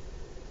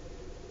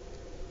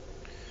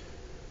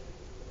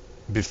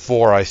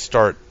before I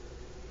start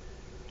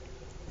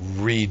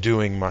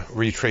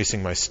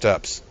retracing my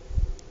steps.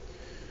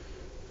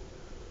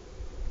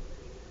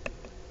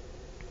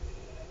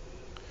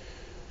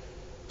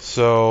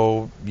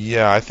 So,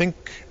 yeah, I think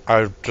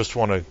I just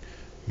want to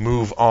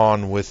move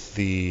on with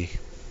the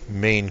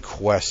main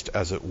quest,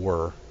 as it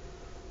were.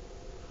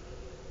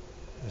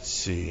 Let's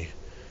see.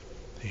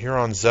 Here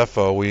on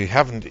Zepho, we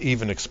haven't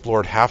even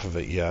explored half of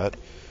it yet.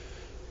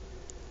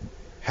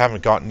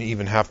 Haven't gotten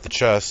even half the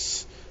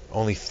chests.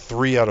 Only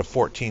 3 out of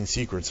 14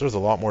 secrets. There's a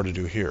lot more to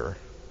do here.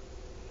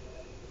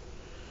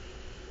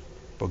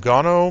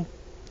 Bogano,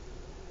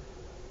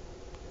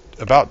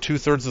 about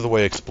 2/3 of the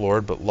way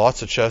explored, but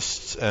lots of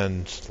chests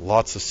and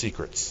lots of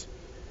secrets.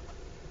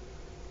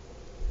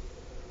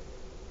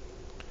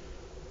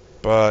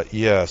 But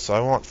yes, I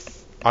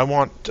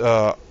want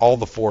all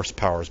the Force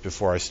powers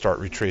before I start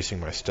retracing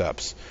my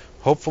steps.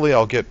 Hopefully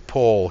I'll get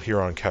pull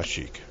here on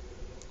Kashyyyk.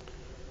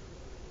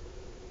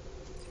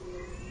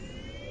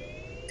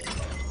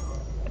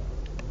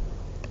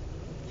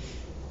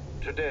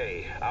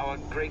 Today, our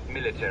great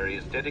military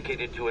is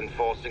dedicated to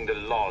enforcing the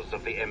laws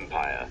of the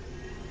Empire,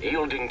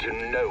 yielding to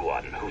no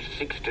one who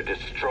seeks to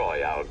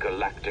destroy our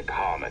galactic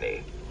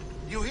harmony.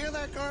 You hear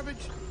that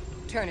garbage?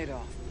 Turn it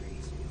off,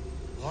 please.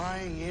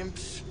 Lying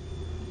imps.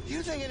 Do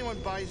you think anyone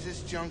buys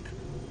this junk?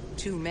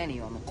 Too many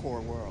on the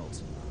core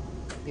worlds.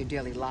 Their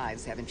daily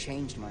lives haven't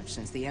changed much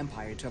since the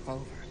Empire took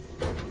over.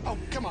 Oh,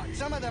 come on.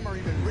 Some of them are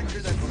even richer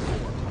than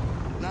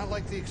before. Not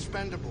like the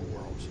expendable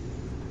worlds.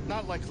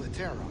 Not like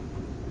Latera.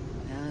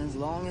 As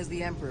long as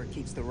the Emperor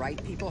keeps the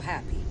right people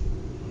happy,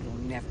 it'll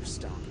never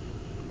stop.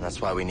 That's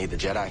why we need the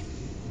Jedi.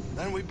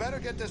 Then we better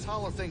get this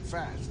hollow thing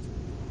fast.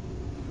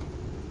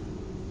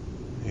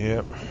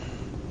 Yep.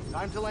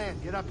 Time to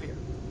land. Get up here.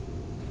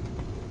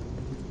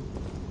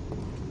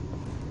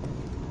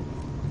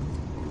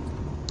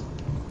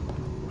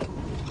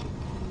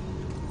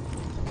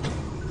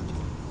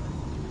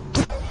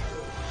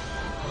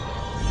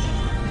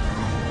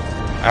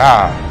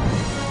 Ah.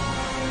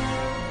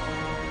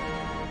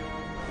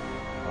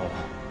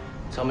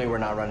 Tell me we're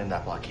not running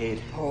that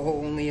blockade.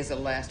 Oh, only as a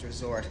last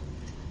resort.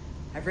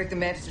 I've rigged the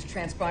Mantis'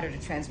 transponder to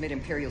transmit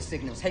Imperial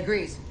signals. Hey,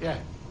 Grease. Yeah.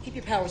 Keep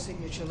your power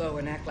signature low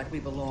and act like we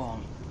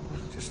belong.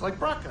 Just like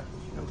Braca.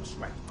 No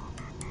sweat.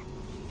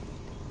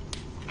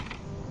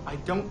 I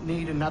don't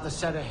need another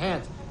set of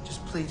hands.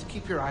 Just please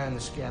keep your eye on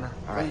the scanner.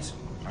 All right. Please.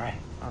 All right.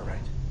 All right.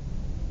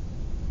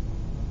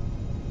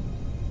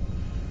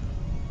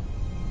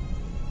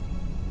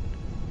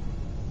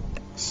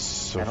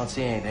 I don't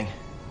see anything.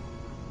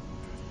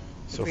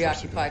 So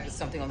Preoccupied with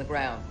something on the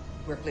ground.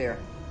 We're clear.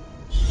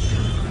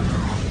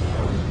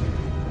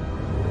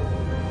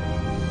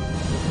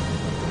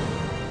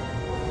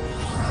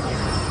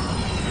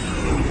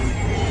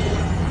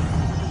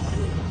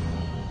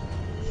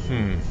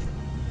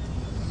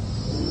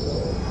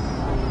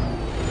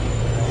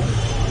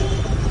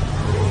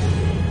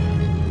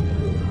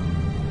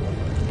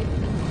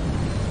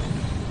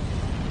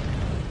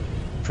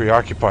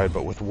 Preoccupied,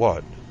 but with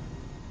what?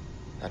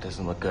 That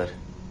doesn't look good.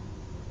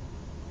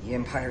 The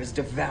Empire is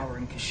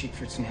devouring Kashyyyk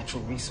for its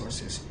natural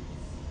resources.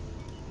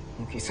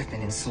 Wookiees have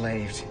been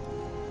enslaved.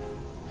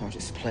 Or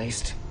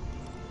displaced.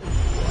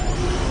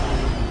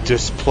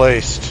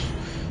 Displaced.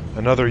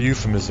 Another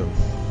euphemism.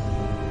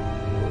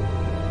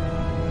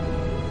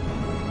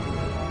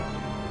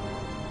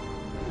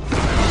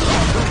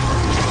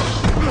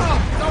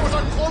 That was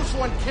a close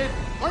one, kid.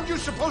 Aren't you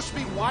supposed to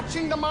be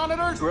watching the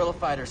monitors? Guerrilla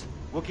fighters.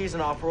 Wookiees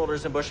and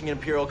off-worlders ambushing an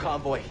Imperial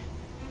convoy.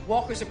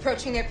 Walkers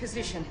approaching their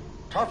position.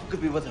 Tarful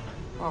could be with them.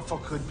 Awful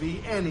could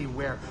be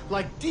anywhere.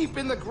 Like deep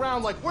in the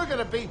ground, like we're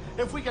gonna be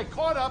if we get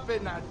caught up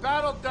in that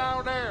battle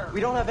down there.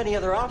 We don't have any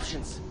other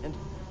options. And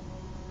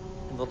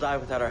they'll die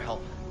without our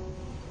help.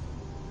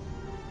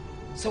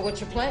 So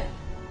what's your plan?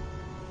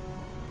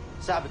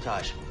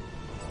 Sabotage.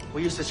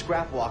 We used to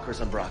scrap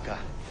walkers on Braca.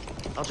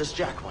 I'll just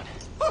jack one.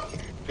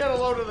 Get a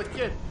load of the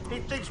kid. He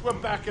thinks we're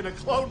back in the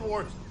Clone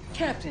Wars.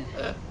 Captain,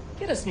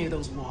 get us near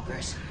those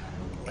walkers.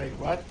 Wait,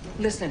 what?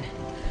 Listen,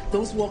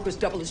 those walkers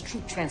double as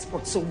troop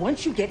transport, so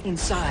once you get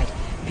inside,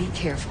 be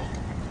careful.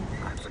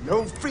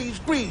 No freeze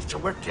grease to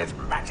work his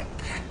magic.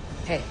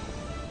 Hey,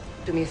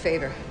 do me a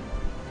favor.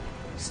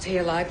 Stay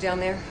alive down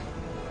there.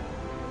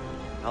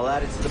 I'll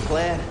add it to the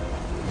plan.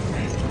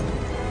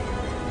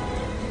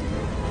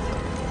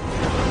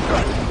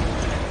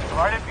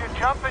 Right, if you're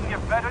jumping, you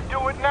better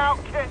do it now,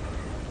 kid.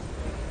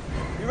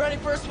 You ready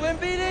for a swim,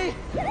 BD?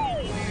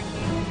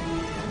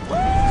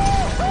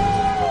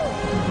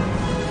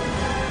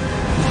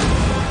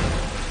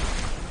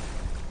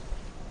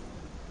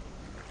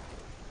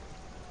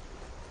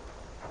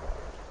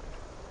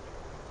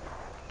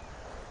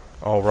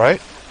 All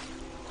right.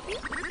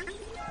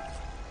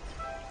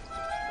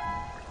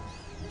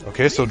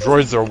 Okay, so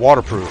droids are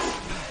waterproof.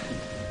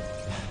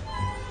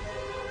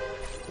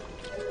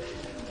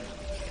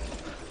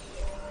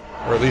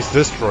 Or at least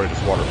this droid is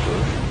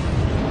waterproof.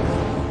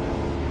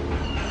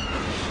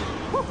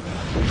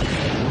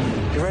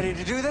 You ready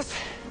to do this?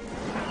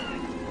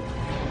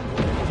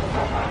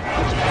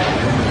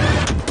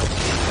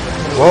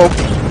 Whoa,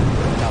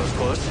 That was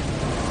close.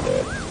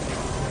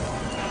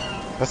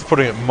 that's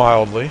putting it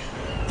mildly.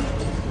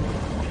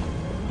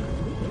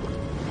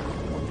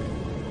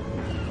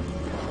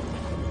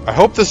 I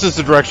hope this is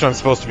the direction I'm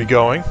supposed to be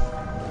going.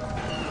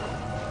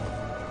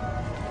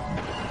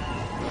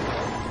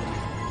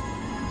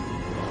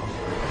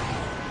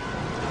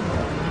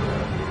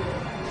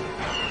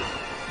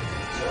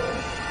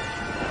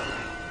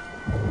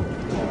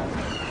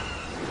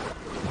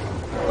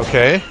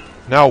 Okay,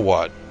 now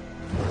what?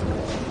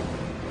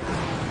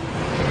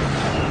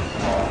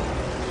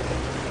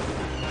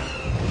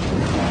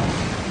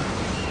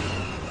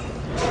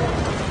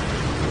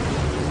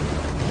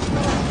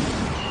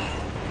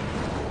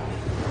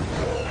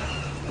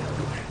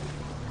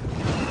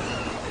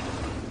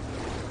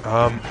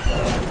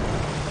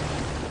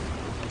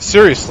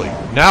 Seriously,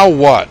 now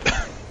what?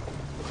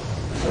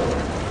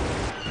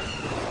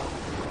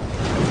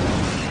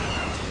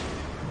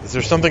 Is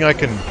there something I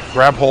can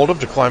grab hold of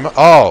to climb up?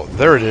 Oh,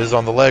 there it is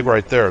on the leg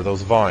right there,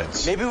 those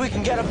vines. Maybe we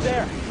can get up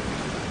there.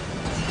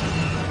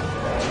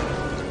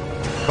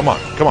 Come on,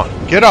 come on,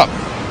 get up!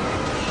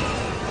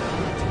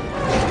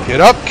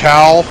 Get up,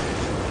 Cal!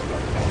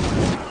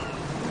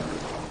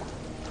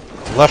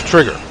 Left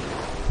trigger.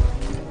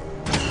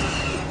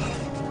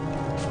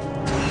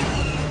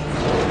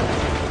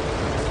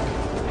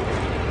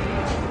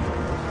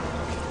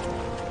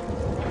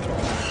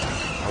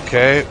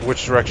 Okay,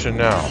 which direction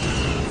now?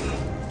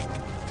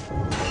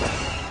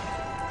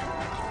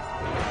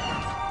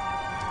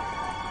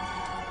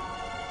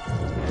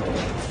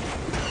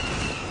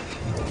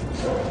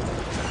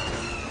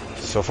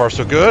 So far,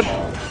 so good.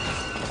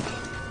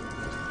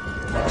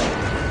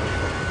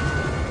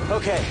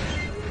 Okay,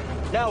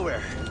 now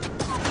where?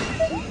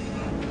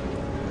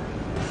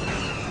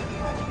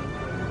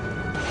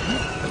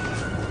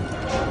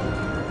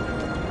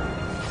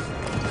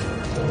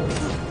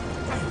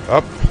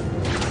 Up.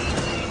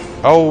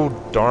 Oh,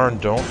 darn,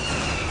 don't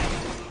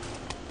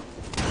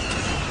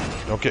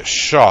get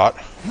shot.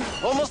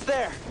 Almost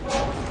there.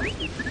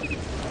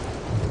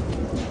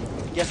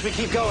 Guess we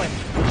keep going.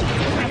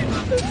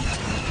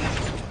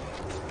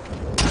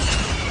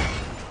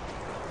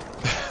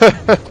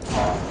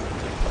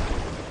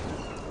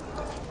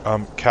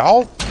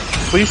 Cal,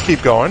 please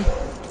keep going.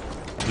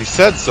 You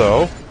said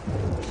so.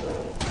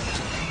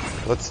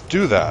 Let's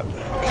do that.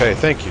 Okay,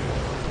 thank you.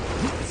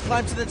 Let's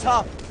climb to the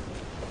top.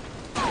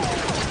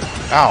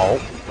 Ow.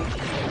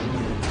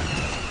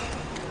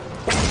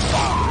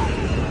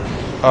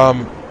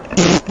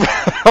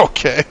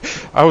 Okay.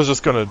 I was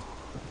just gonna...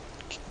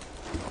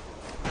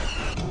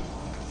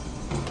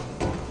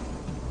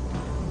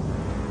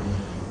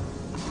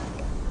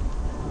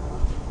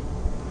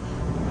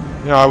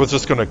 Yeah, I was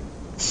just gonna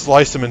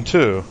slice him in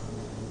two.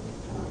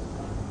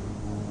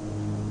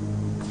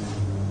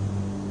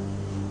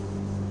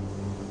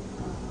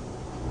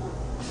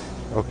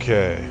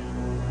 Okay.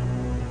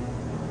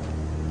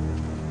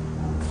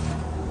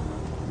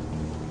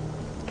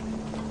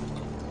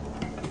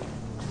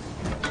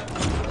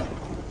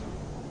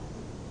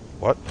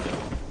 What?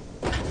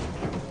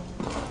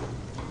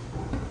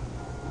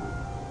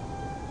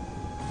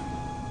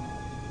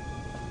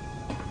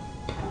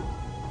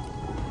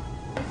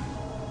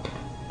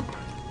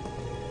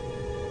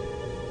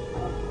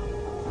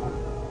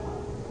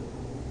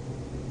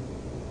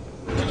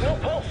 There's no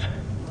pulse.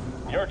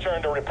 Your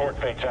turn to report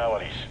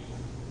fatalities.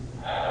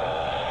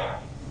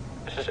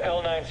 This is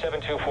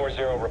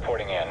L97240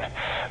 reporting in.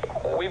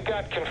 We've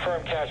got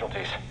confirmed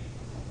casualties.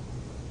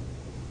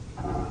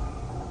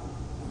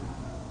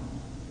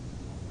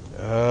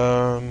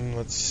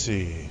 Let's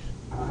see.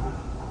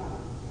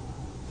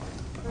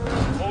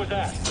 What was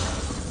that?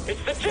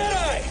 It's the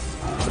Jedi!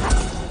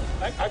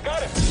 I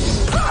got him!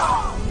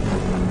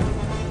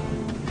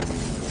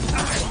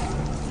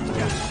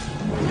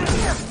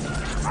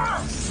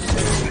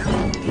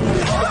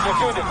 I can't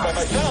do this by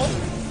myself!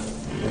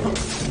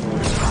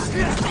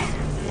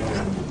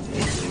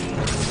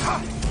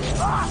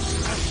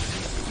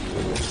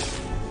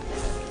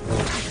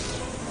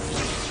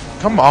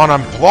 Come on,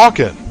 I'm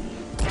blocking.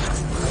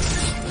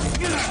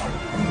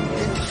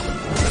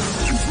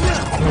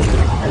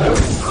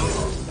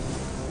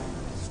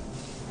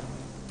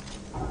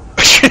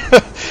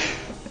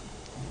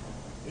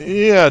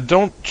 Yeah,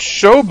 don't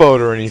showboat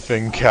or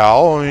anything,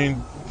 Cal. I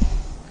mean,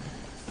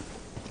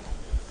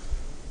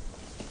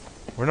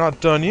 we're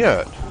not done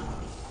yet.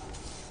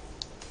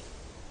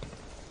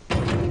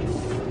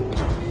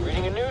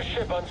 Reading a new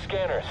ship on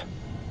scanners.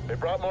 They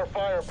brought more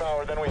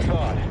firepower than we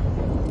thought.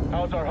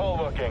 How's our hull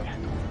looking?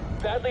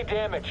 Badly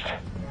damaged.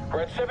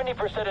 We're at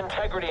 70%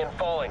 integrity and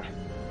falling.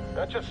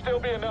 That should still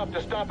be enough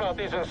to stop out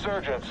these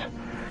insurgents.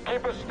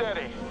 Keep us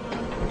steady.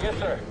 Yes,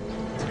 sir.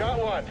 Got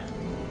one.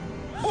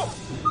 Huh?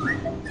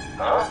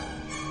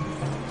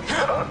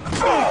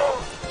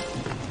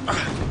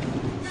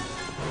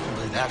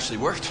 It actually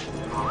worked.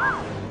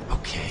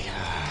 Okay,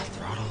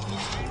 throttle.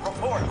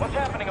 Report. What's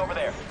happening over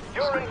there?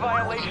 You're in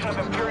violation of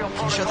Imperial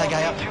Protocol Shut that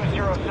guy up.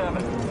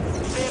 207.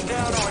 Stand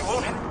down or we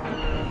won't hit.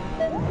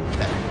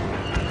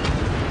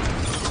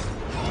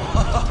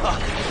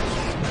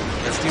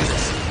 Let's do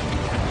this.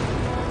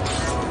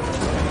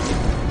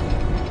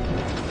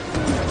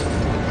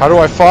 How do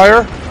I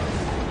fire?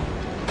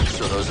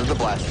 So those are the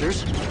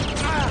blasters.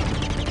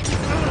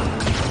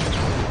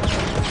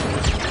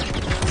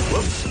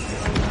 Whoops.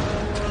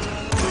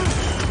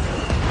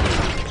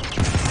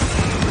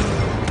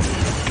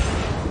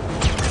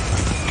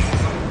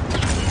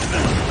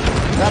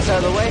 That's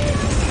out of the way.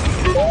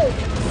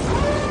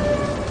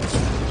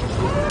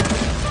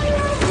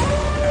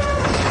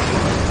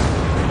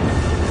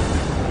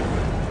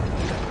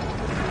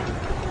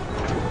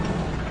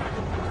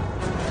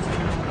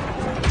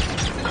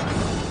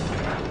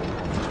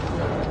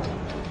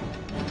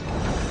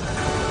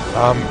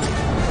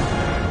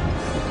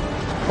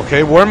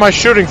 Okay, where am I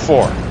shooting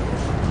for?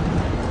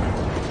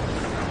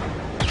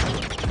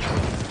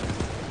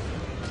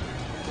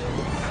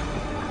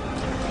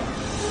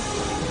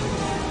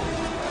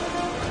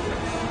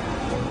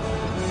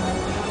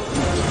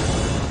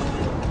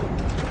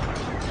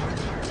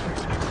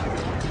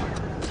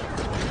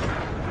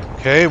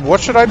 Okay, what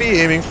should I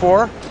be aiming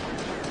for?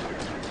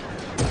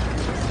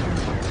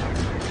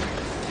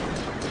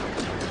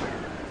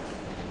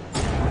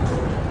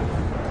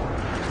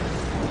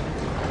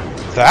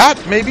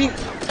 That, maybe?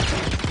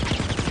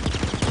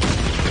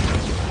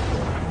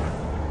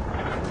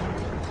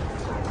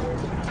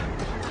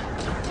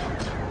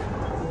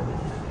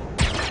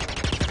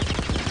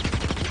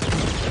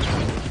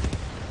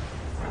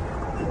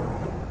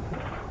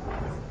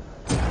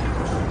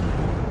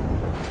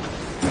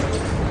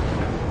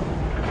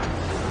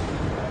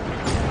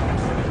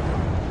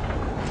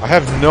 I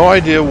have no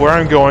idea where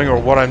I'm going or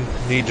what I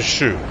need to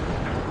shoot.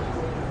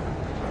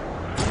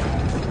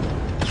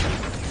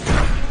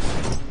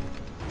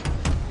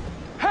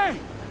 Hey!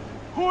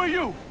 Who are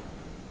you?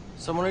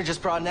 Someone who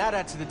just brought an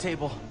AT-AT to the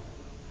table.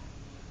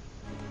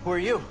 Who are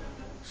you?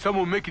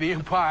 Someone making the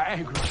Empire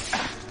angry.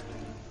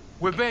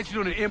 We're advancing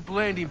on an imp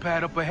landing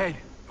pad up ahead.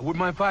 I wouldn't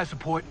mind fire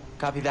support.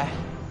 Copy that.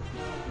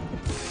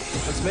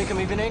 Let's make them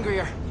even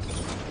angrier.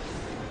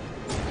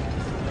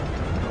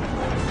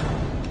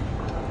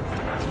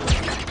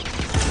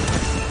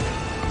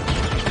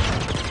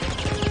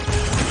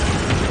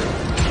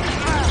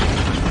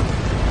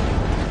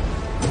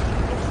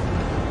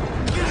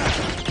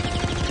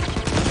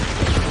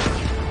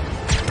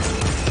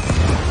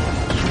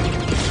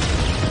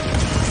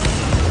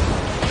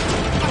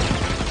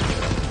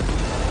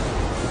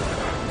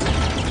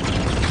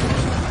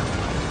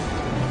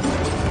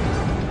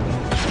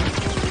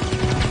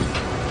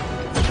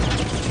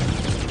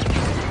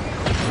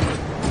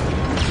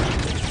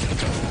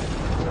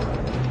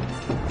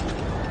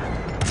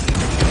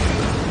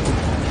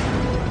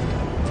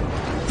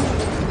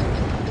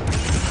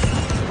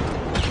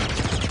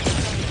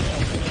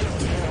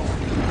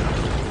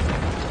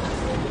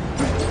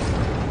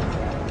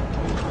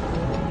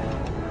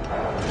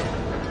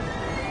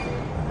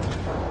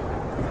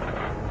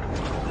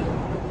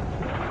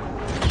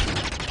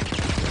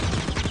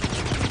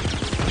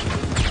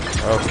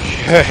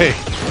 Okay.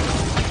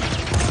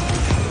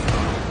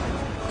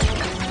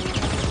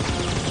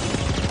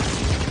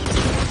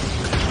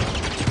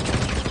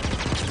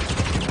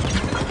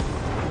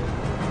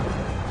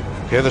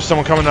 Okay, there's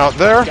someone coming out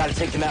there. Gotta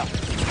take them out.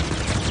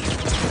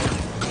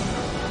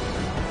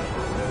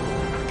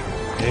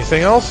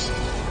 Anything else?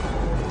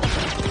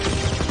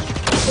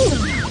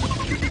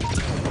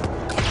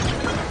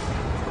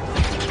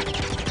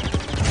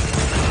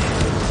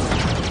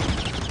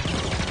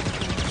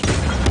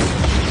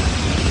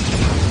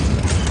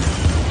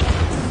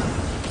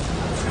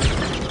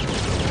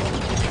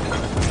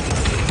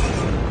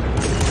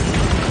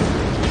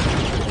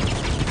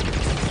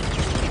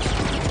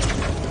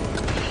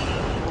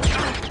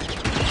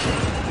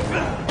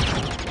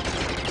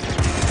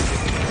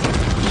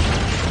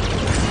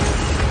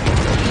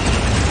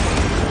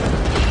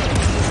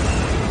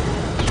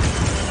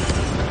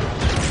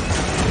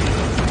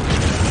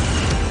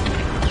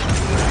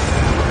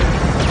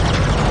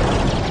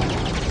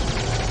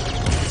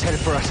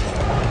 For us.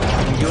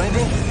 Can you do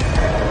anything?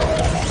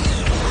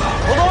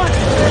 Hold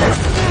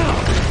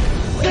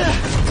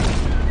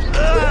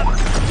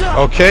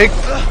on! Okay,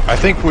 I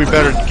think we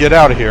better get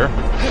out of here.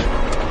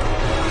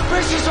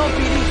 Brace yourself,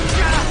 BD!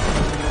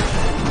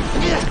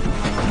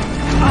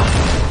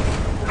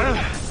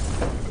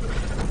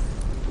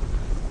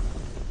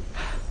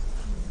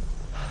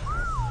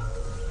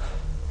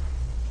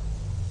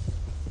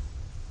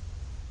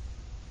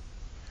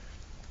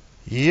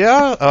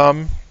 Yeah,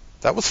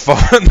 that was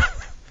fun.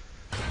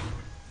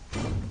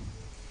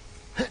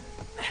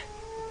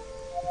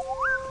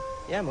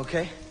 Yeah, I'm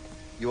okay.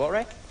 You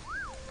alright?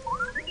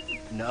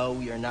 No,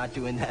 we are not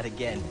doing that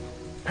again.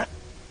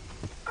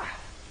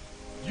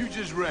 You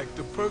just wrecked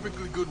a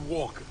perfectly good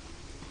walker.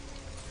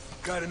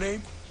 Got a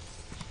name?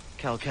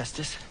 Cal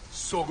Kestis,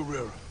 Saw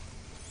Gerrera.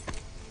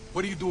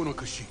 What are you doing on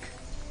Kashyyyk?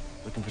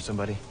 looking for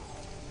somebody.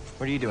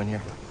 What are you doing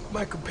here?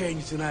 My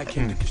companions and I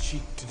came to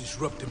Kashyyyk to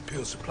disrupt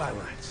Imperial supply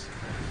lines.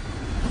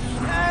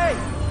 Hey!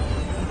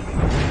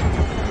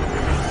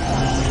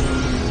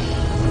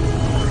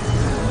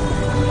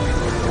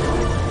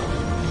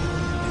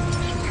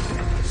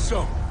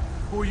 So,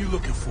 who are you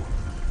looking for?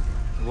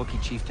 A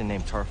Wookie chieftain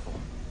named Tarful.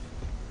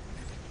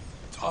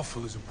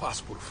 Tarful is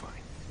impossible to find.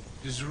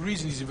 There's a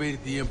reason he's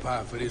evaded the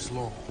Empire for this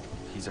long.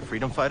 He's a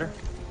freedom fighter?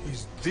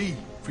 He's the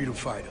freedom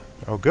fighter.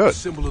 Oh, good. A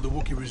symbol of the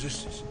Wookiee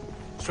resistance.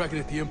 Striking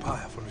at the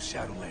Empire from the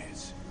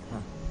Shadowlands.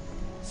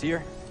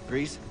 Seer,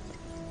 Grease,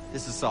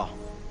 this is Saul.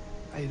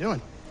 How you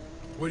doing?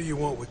 What do you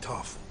want with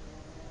Tarful?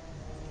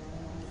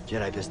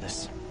 Jedi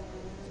business.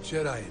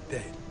 Jedi are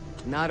dead.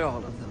 Not all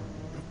of them.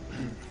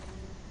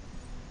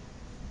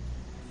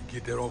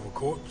 Get that off a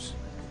corpse?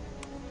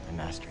 My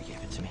master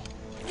gave it to me.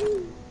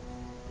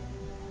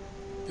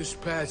 This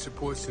pad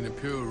supports an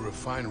Imperial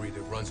refinery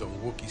that runs on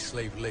Wookiee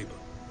slave labor.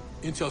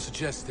 Intel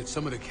suggests that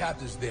some of the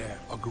captives there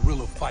are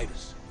guerrilla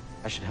fighters.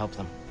 I should help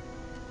them.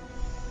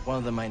 One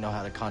of them might know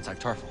how to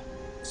contact Tarful.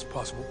 It's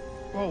possible.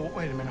 Whoa,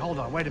 wait a minute, hold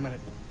on, wait a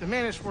minute. The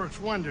Mantis works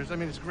wonders. I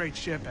mean, it's a great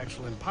ship,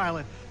 excellent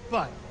pilot,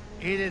 but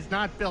it is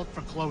not built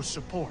for close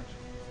support.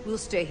 We'll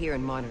stay here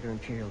and monitor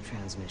Imperial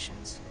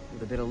transmissions.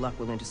 With a bit of luck,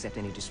 we'll intercept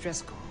any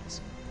distress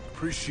calls.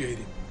 Appreciate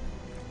it.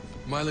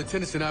 My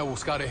lieutenants and I will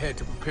scout ahead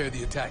to prepare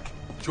the attack.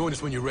 Join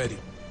us when you're ready.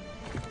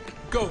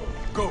 Go,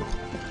 go.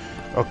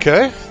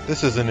 Okay,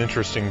 this is an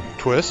interesting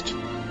twist.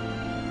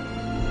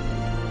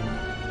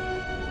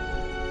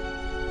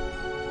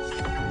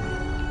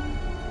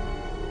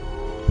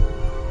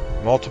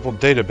 Multiple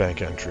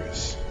databank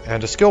entries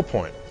and a skill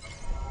point.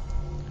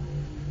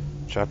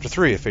 Chapter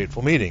 3, A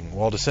Fateful Meeting.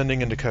 While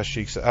descending into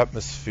Kashyyyk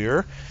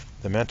atmosphere,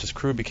 the Mantis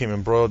crew became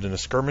embroiled in a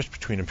skirmish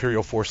between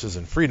Imperial forces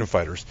and freedom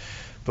fighters.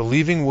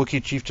 Believing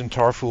Wookie chieftain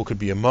Tarful could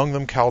be among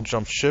them, Cal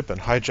jumped ship and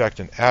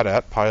hijacked an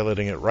AT-AT,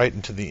 piloting it right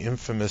into the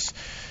infamous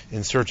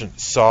insurgent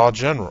Saw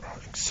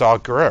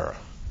Gerrera.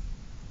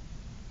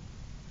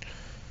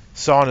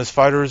 Saw and his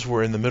fighters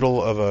were in the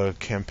middle of a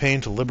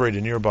campaign to liberate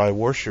a nearby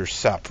Warshire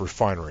sap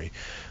refinery.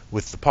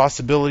 With the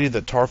possibility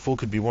that Tarful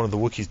could be one of the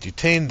Wookiees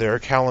detained there,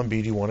 Cal and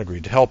BD-1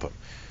 agreed to help him.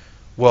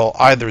 Well,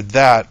 either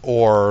that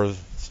or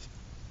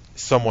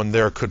someone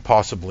there could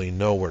possibly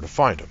know where to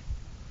find him.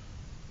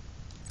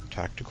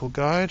 Tactical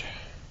guide.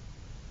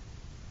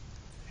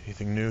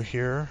 Anything new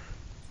here?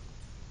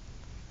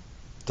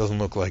 Doesn't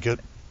look like it.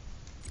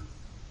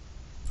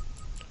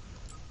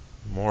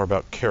 More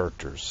about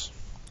characters.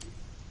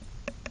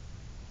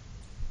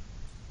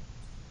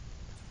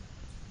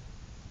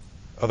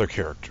 Other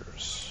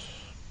characters.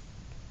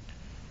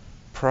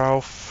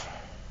 Prouf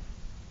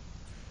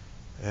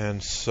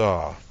and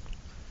Saw.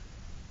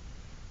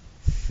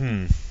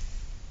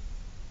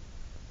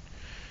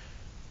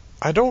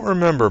 I don't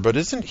remember, but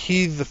isn't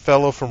he the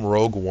fellow from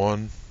Rogue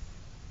One?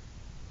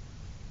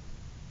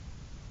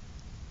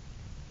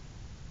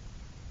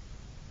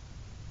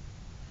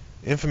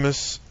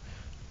 Infamous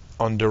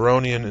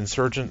Onderonian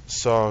insurgent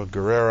Saw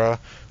Gerrera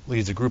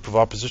leads a group of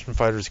opposition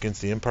fighters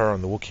against the Empire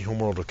on the Wookiee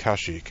homeworld of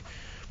Kashyyyk.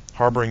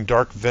 Harboring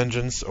dark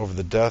vengeance over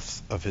the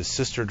death of his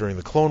sister during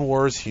the Clone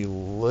Wars, he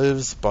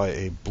lives by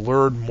a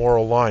blurred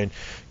moral line,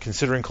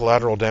 considering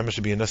collateral damage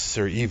to be a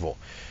necessary evil.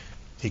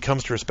 He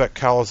comes to respect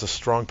Cal as a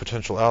strong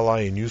potential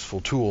ally and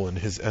useful tool in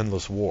his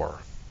endless war.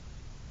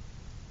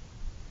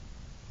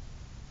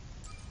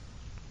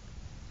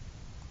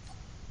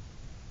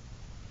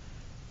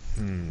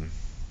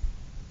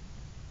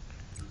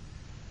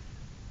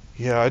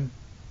 Yeah, I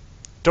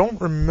don't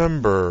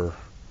remember.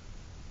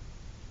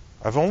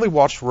 I've only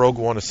watched Rogue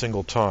One a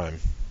single time,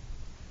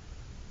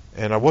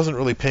 and I wasn't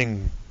really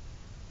paying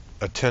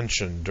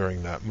attention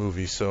during that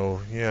movie,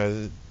 so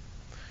yeah,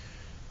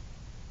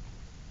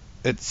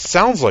 it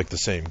sounds like the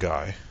same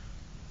guy.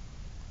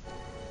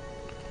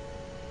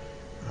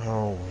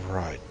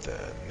 Alright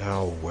then,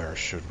 now where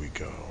should we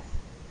go?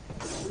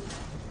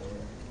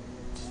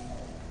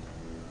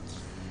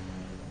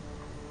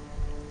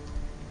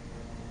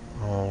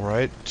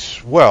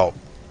 Alright, well,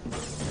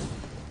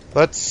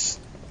 let's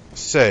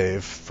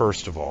save,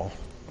 first of all.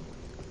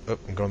 Oh,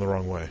 I'm going the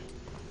wrong way.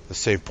 The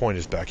save point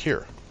is back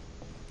here.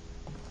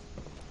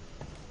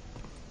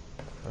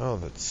 Oh,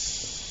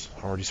 that's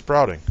already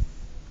sprouting.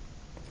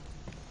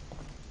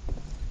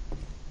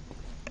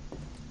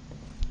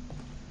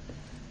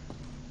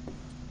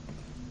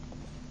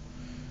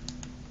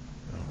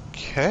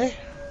 Okay.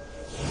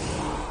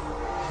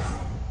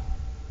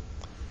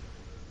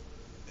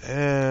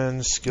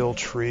 And skill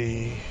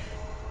tree.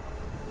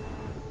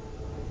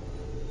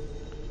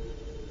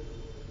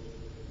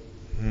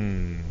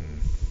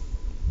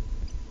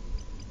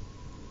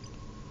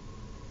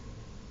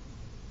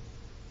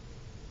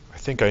 I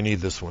think I need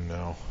this one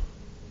now.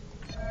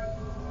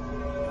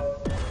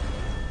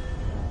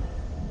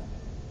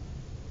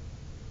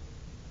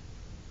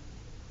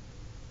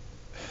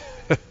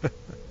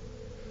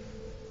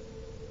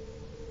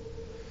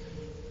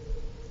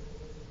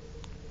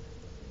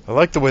 I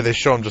like the way they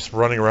show him just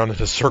running around in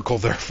a circle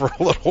there for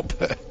a little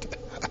bit.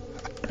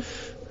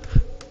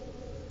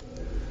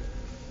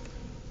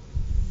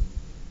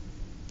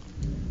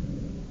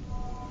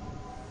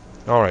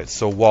 Alright,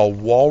 so while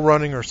wall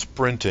running or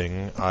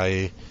sprinting,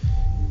 I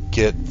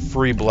get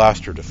free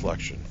blaster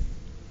deflection.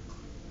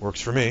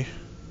 Works for me.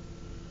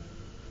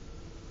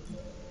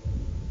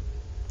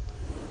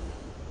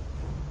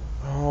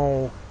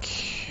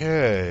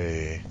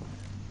 Okay.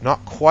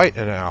 Not quite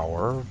an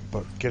hour,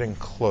 but getting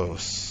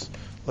close.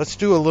 Let's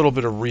do a little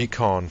bit of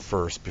recon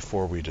first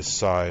before we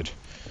decide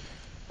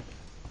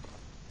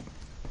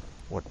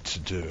what to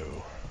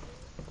do.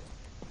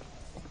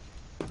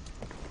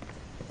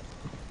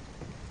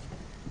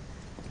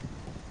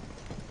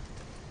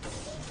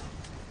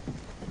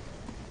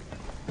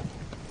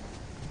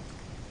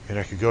 And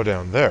I could go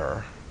down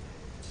there.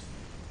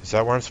 Is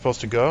that where I'm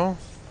supposed to go?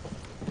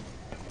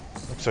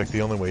 Looks like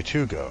the only way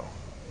to go.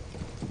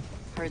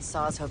 Heard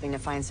Saw's hoping to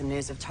find some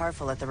news of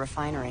Tarful at the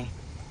refinery.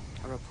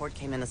 A report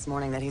came in this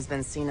morning that he's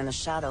been seen in the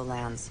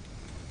Shadowlands.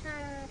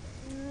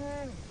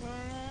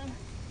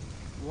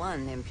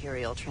 One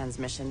Imperial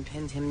transmission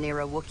pinned him near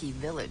a Wookiee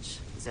village,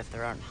 as if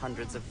there aren't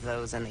hundreds of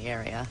those in the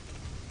area.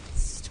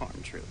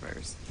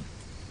 Stormtroopers.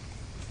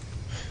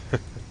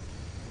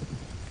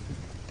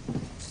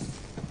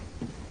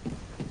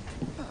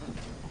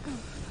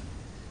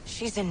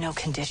 She's in no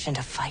condition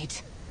to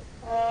fight.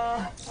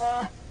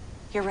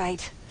 You're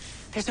right.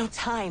 There's no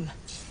time.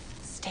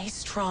 Stay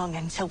strong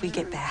until we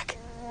get back.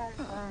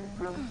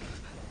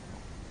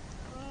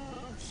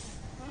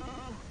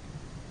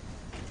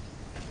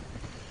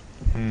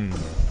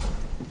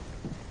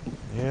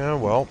 Yeah,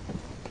 well.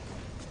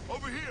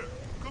 Over here.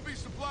 Could be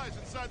supplies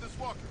inside this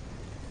walker.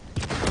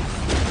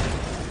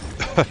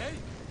 Okay?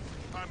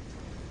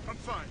 I'm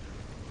fine.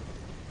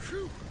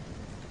 Phew.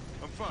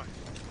 I'm fine.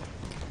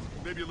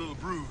 Maybe a little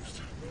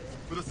bruised,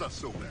 but it's not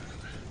so bad.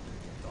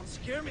 Don't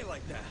scare me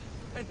like that.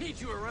 I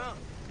need you around.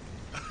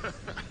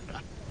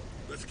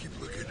 Let's keep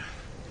looking.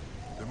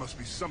 There must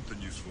be something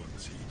useful in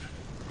this heap.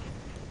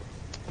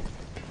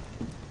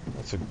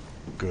 That's a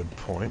good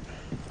point.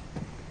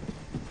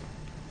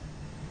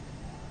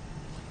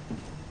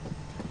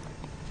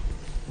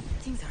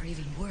 Things are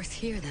even worse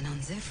here than on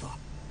Zepho.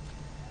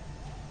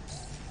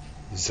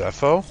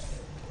 Zepho?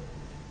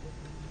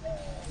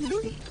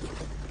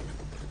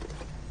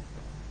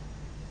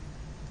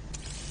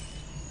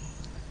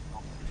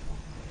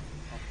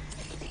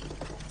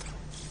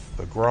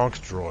 The Gronk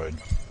droid.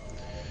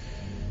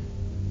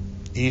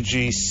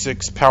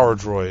 EG-6 power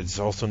droids,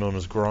 also known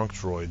as Gronk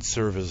droids,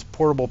 serve as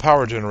portable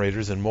power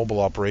generators in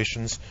mobile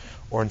operations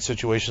or in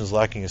situations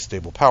lacking a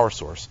stable power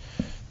source.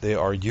 They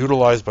are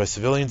utilized by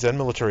civilians and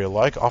military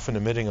alike, often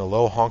emitting a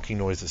low honking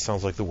noise that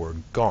sounds like the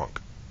word gonk.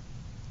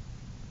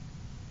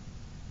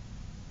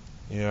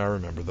 Yeah, I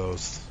remember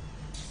those.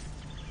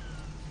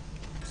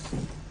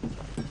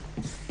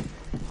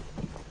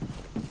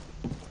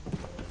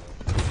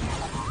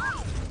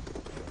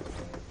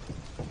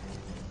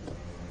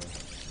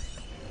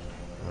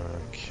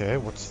 Okay,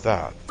 what's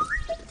that?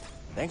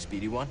 Thanks,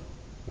 BD-1.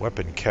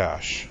 Weapon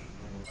cache.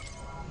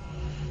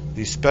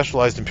 These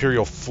specialized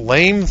Imperial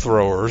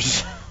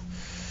flamethrowers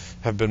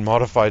have been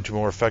modified to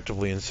more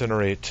effectively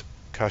incinerate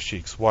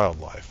Kashyyyk's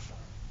wildlife.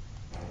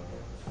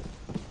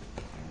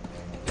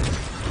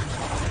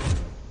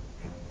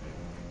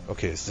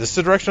 Okay, is this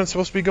the direction I'm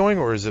supposed to be going,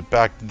 or is it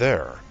back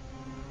there?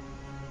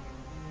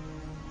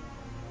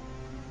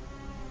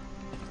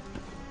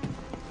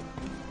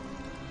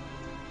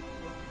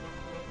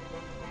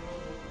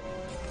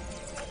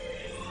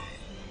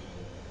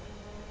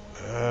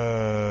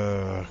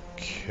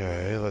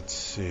 Okay, let's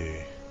see.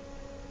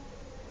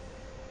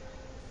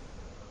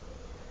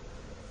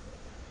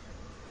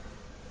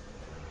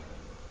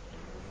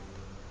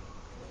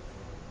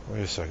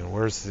 Wait a second,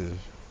 where's the...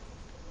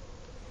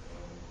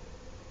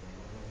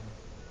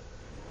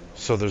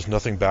 So there's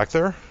nothing back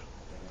there?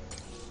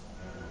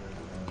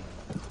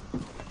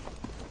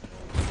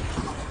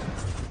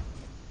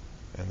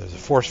 And there's a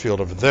force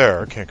field over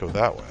there, can't go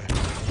that way.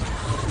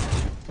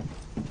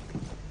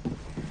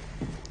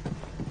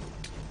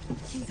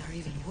 Things are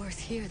even worse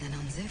here than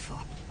on Zepho.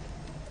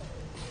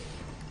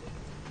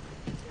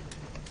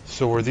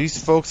 So were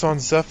these folks on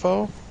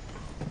Zepho?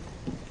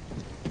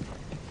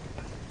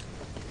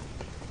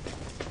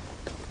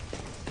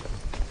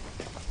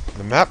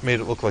 The map made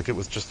it look like it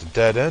was just a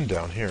dead end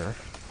down here.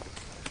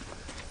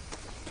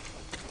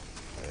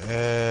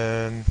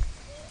 And...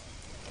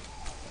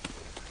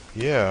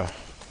 yeah,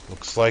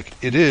 looks like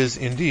it is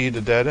indeed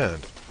a dead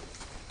end.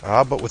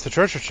 Ah, but with a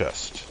treasure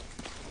chest.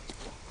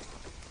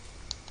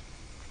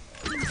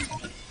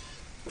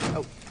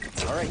 Oh,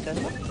 alright then.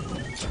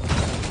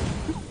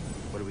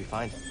 What do we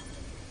find?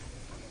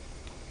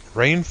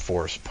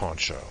 Rainforest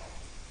poncho.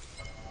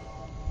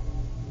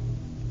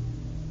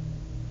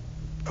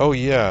 Oh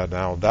yeah,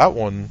 now that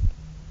one...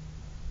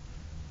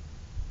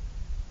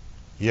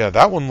 yeah,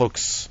 that one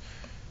looks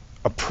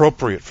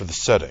appropriate for the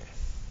setting.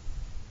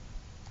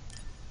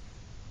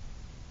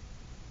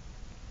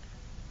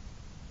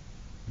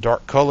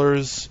 Dark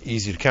colors,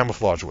 easy to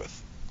camouflage with.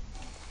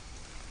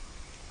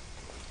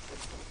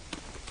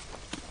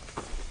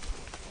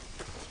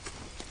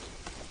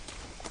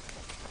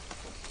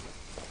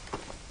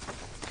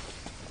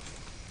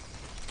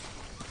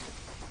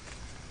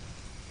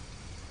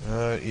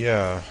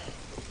 Yeah.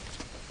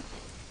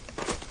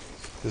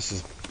 This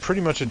is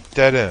pretty much a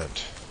dead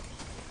end.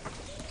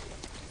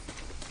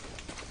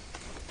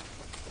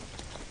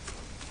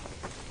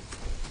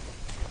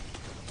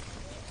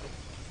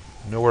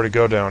 Nowhere to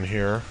go down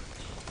here.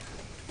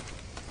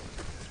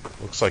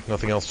 Looks like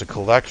nothing else to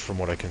collect from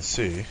what I can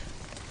see.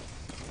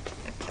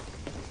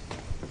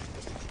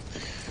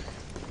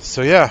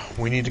 So yeah,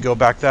 we need to go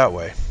back that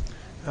way.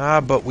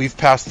 But we've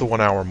passed the 1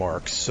 hour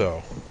mark,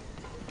 so...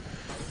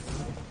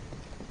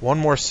 one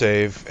more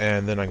save,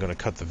 and then I'm going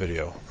to cut the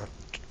video.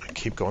 I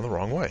keep going the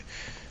wrong way.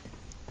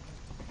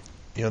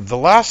 You know, the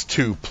last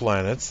two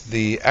planets,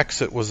 the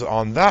exit was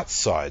on that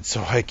side,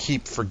 so I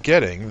keep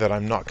forgetting that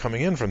I'm not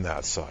coming in from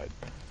that side.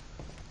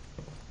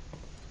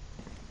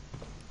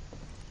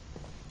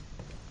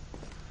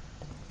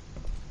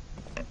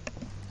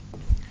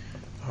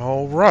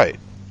 Alright.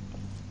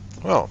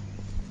 Well.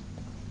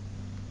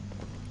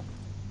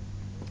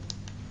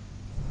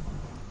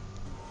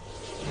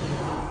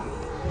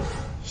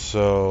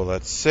 So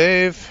let's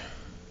save.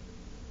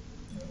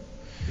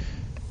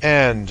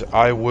 And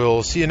I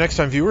will see you next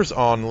time, viewers,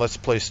 on Let's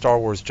Play Star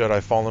Wars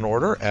Jedi Fallen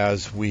Order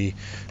as we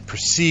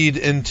proceed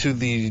into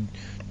the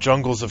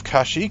jungles of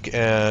Kashyyyk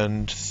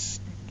and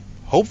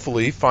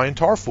hopefully find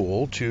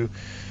Tarful to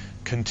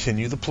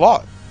continue the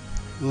plot.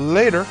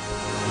 Later.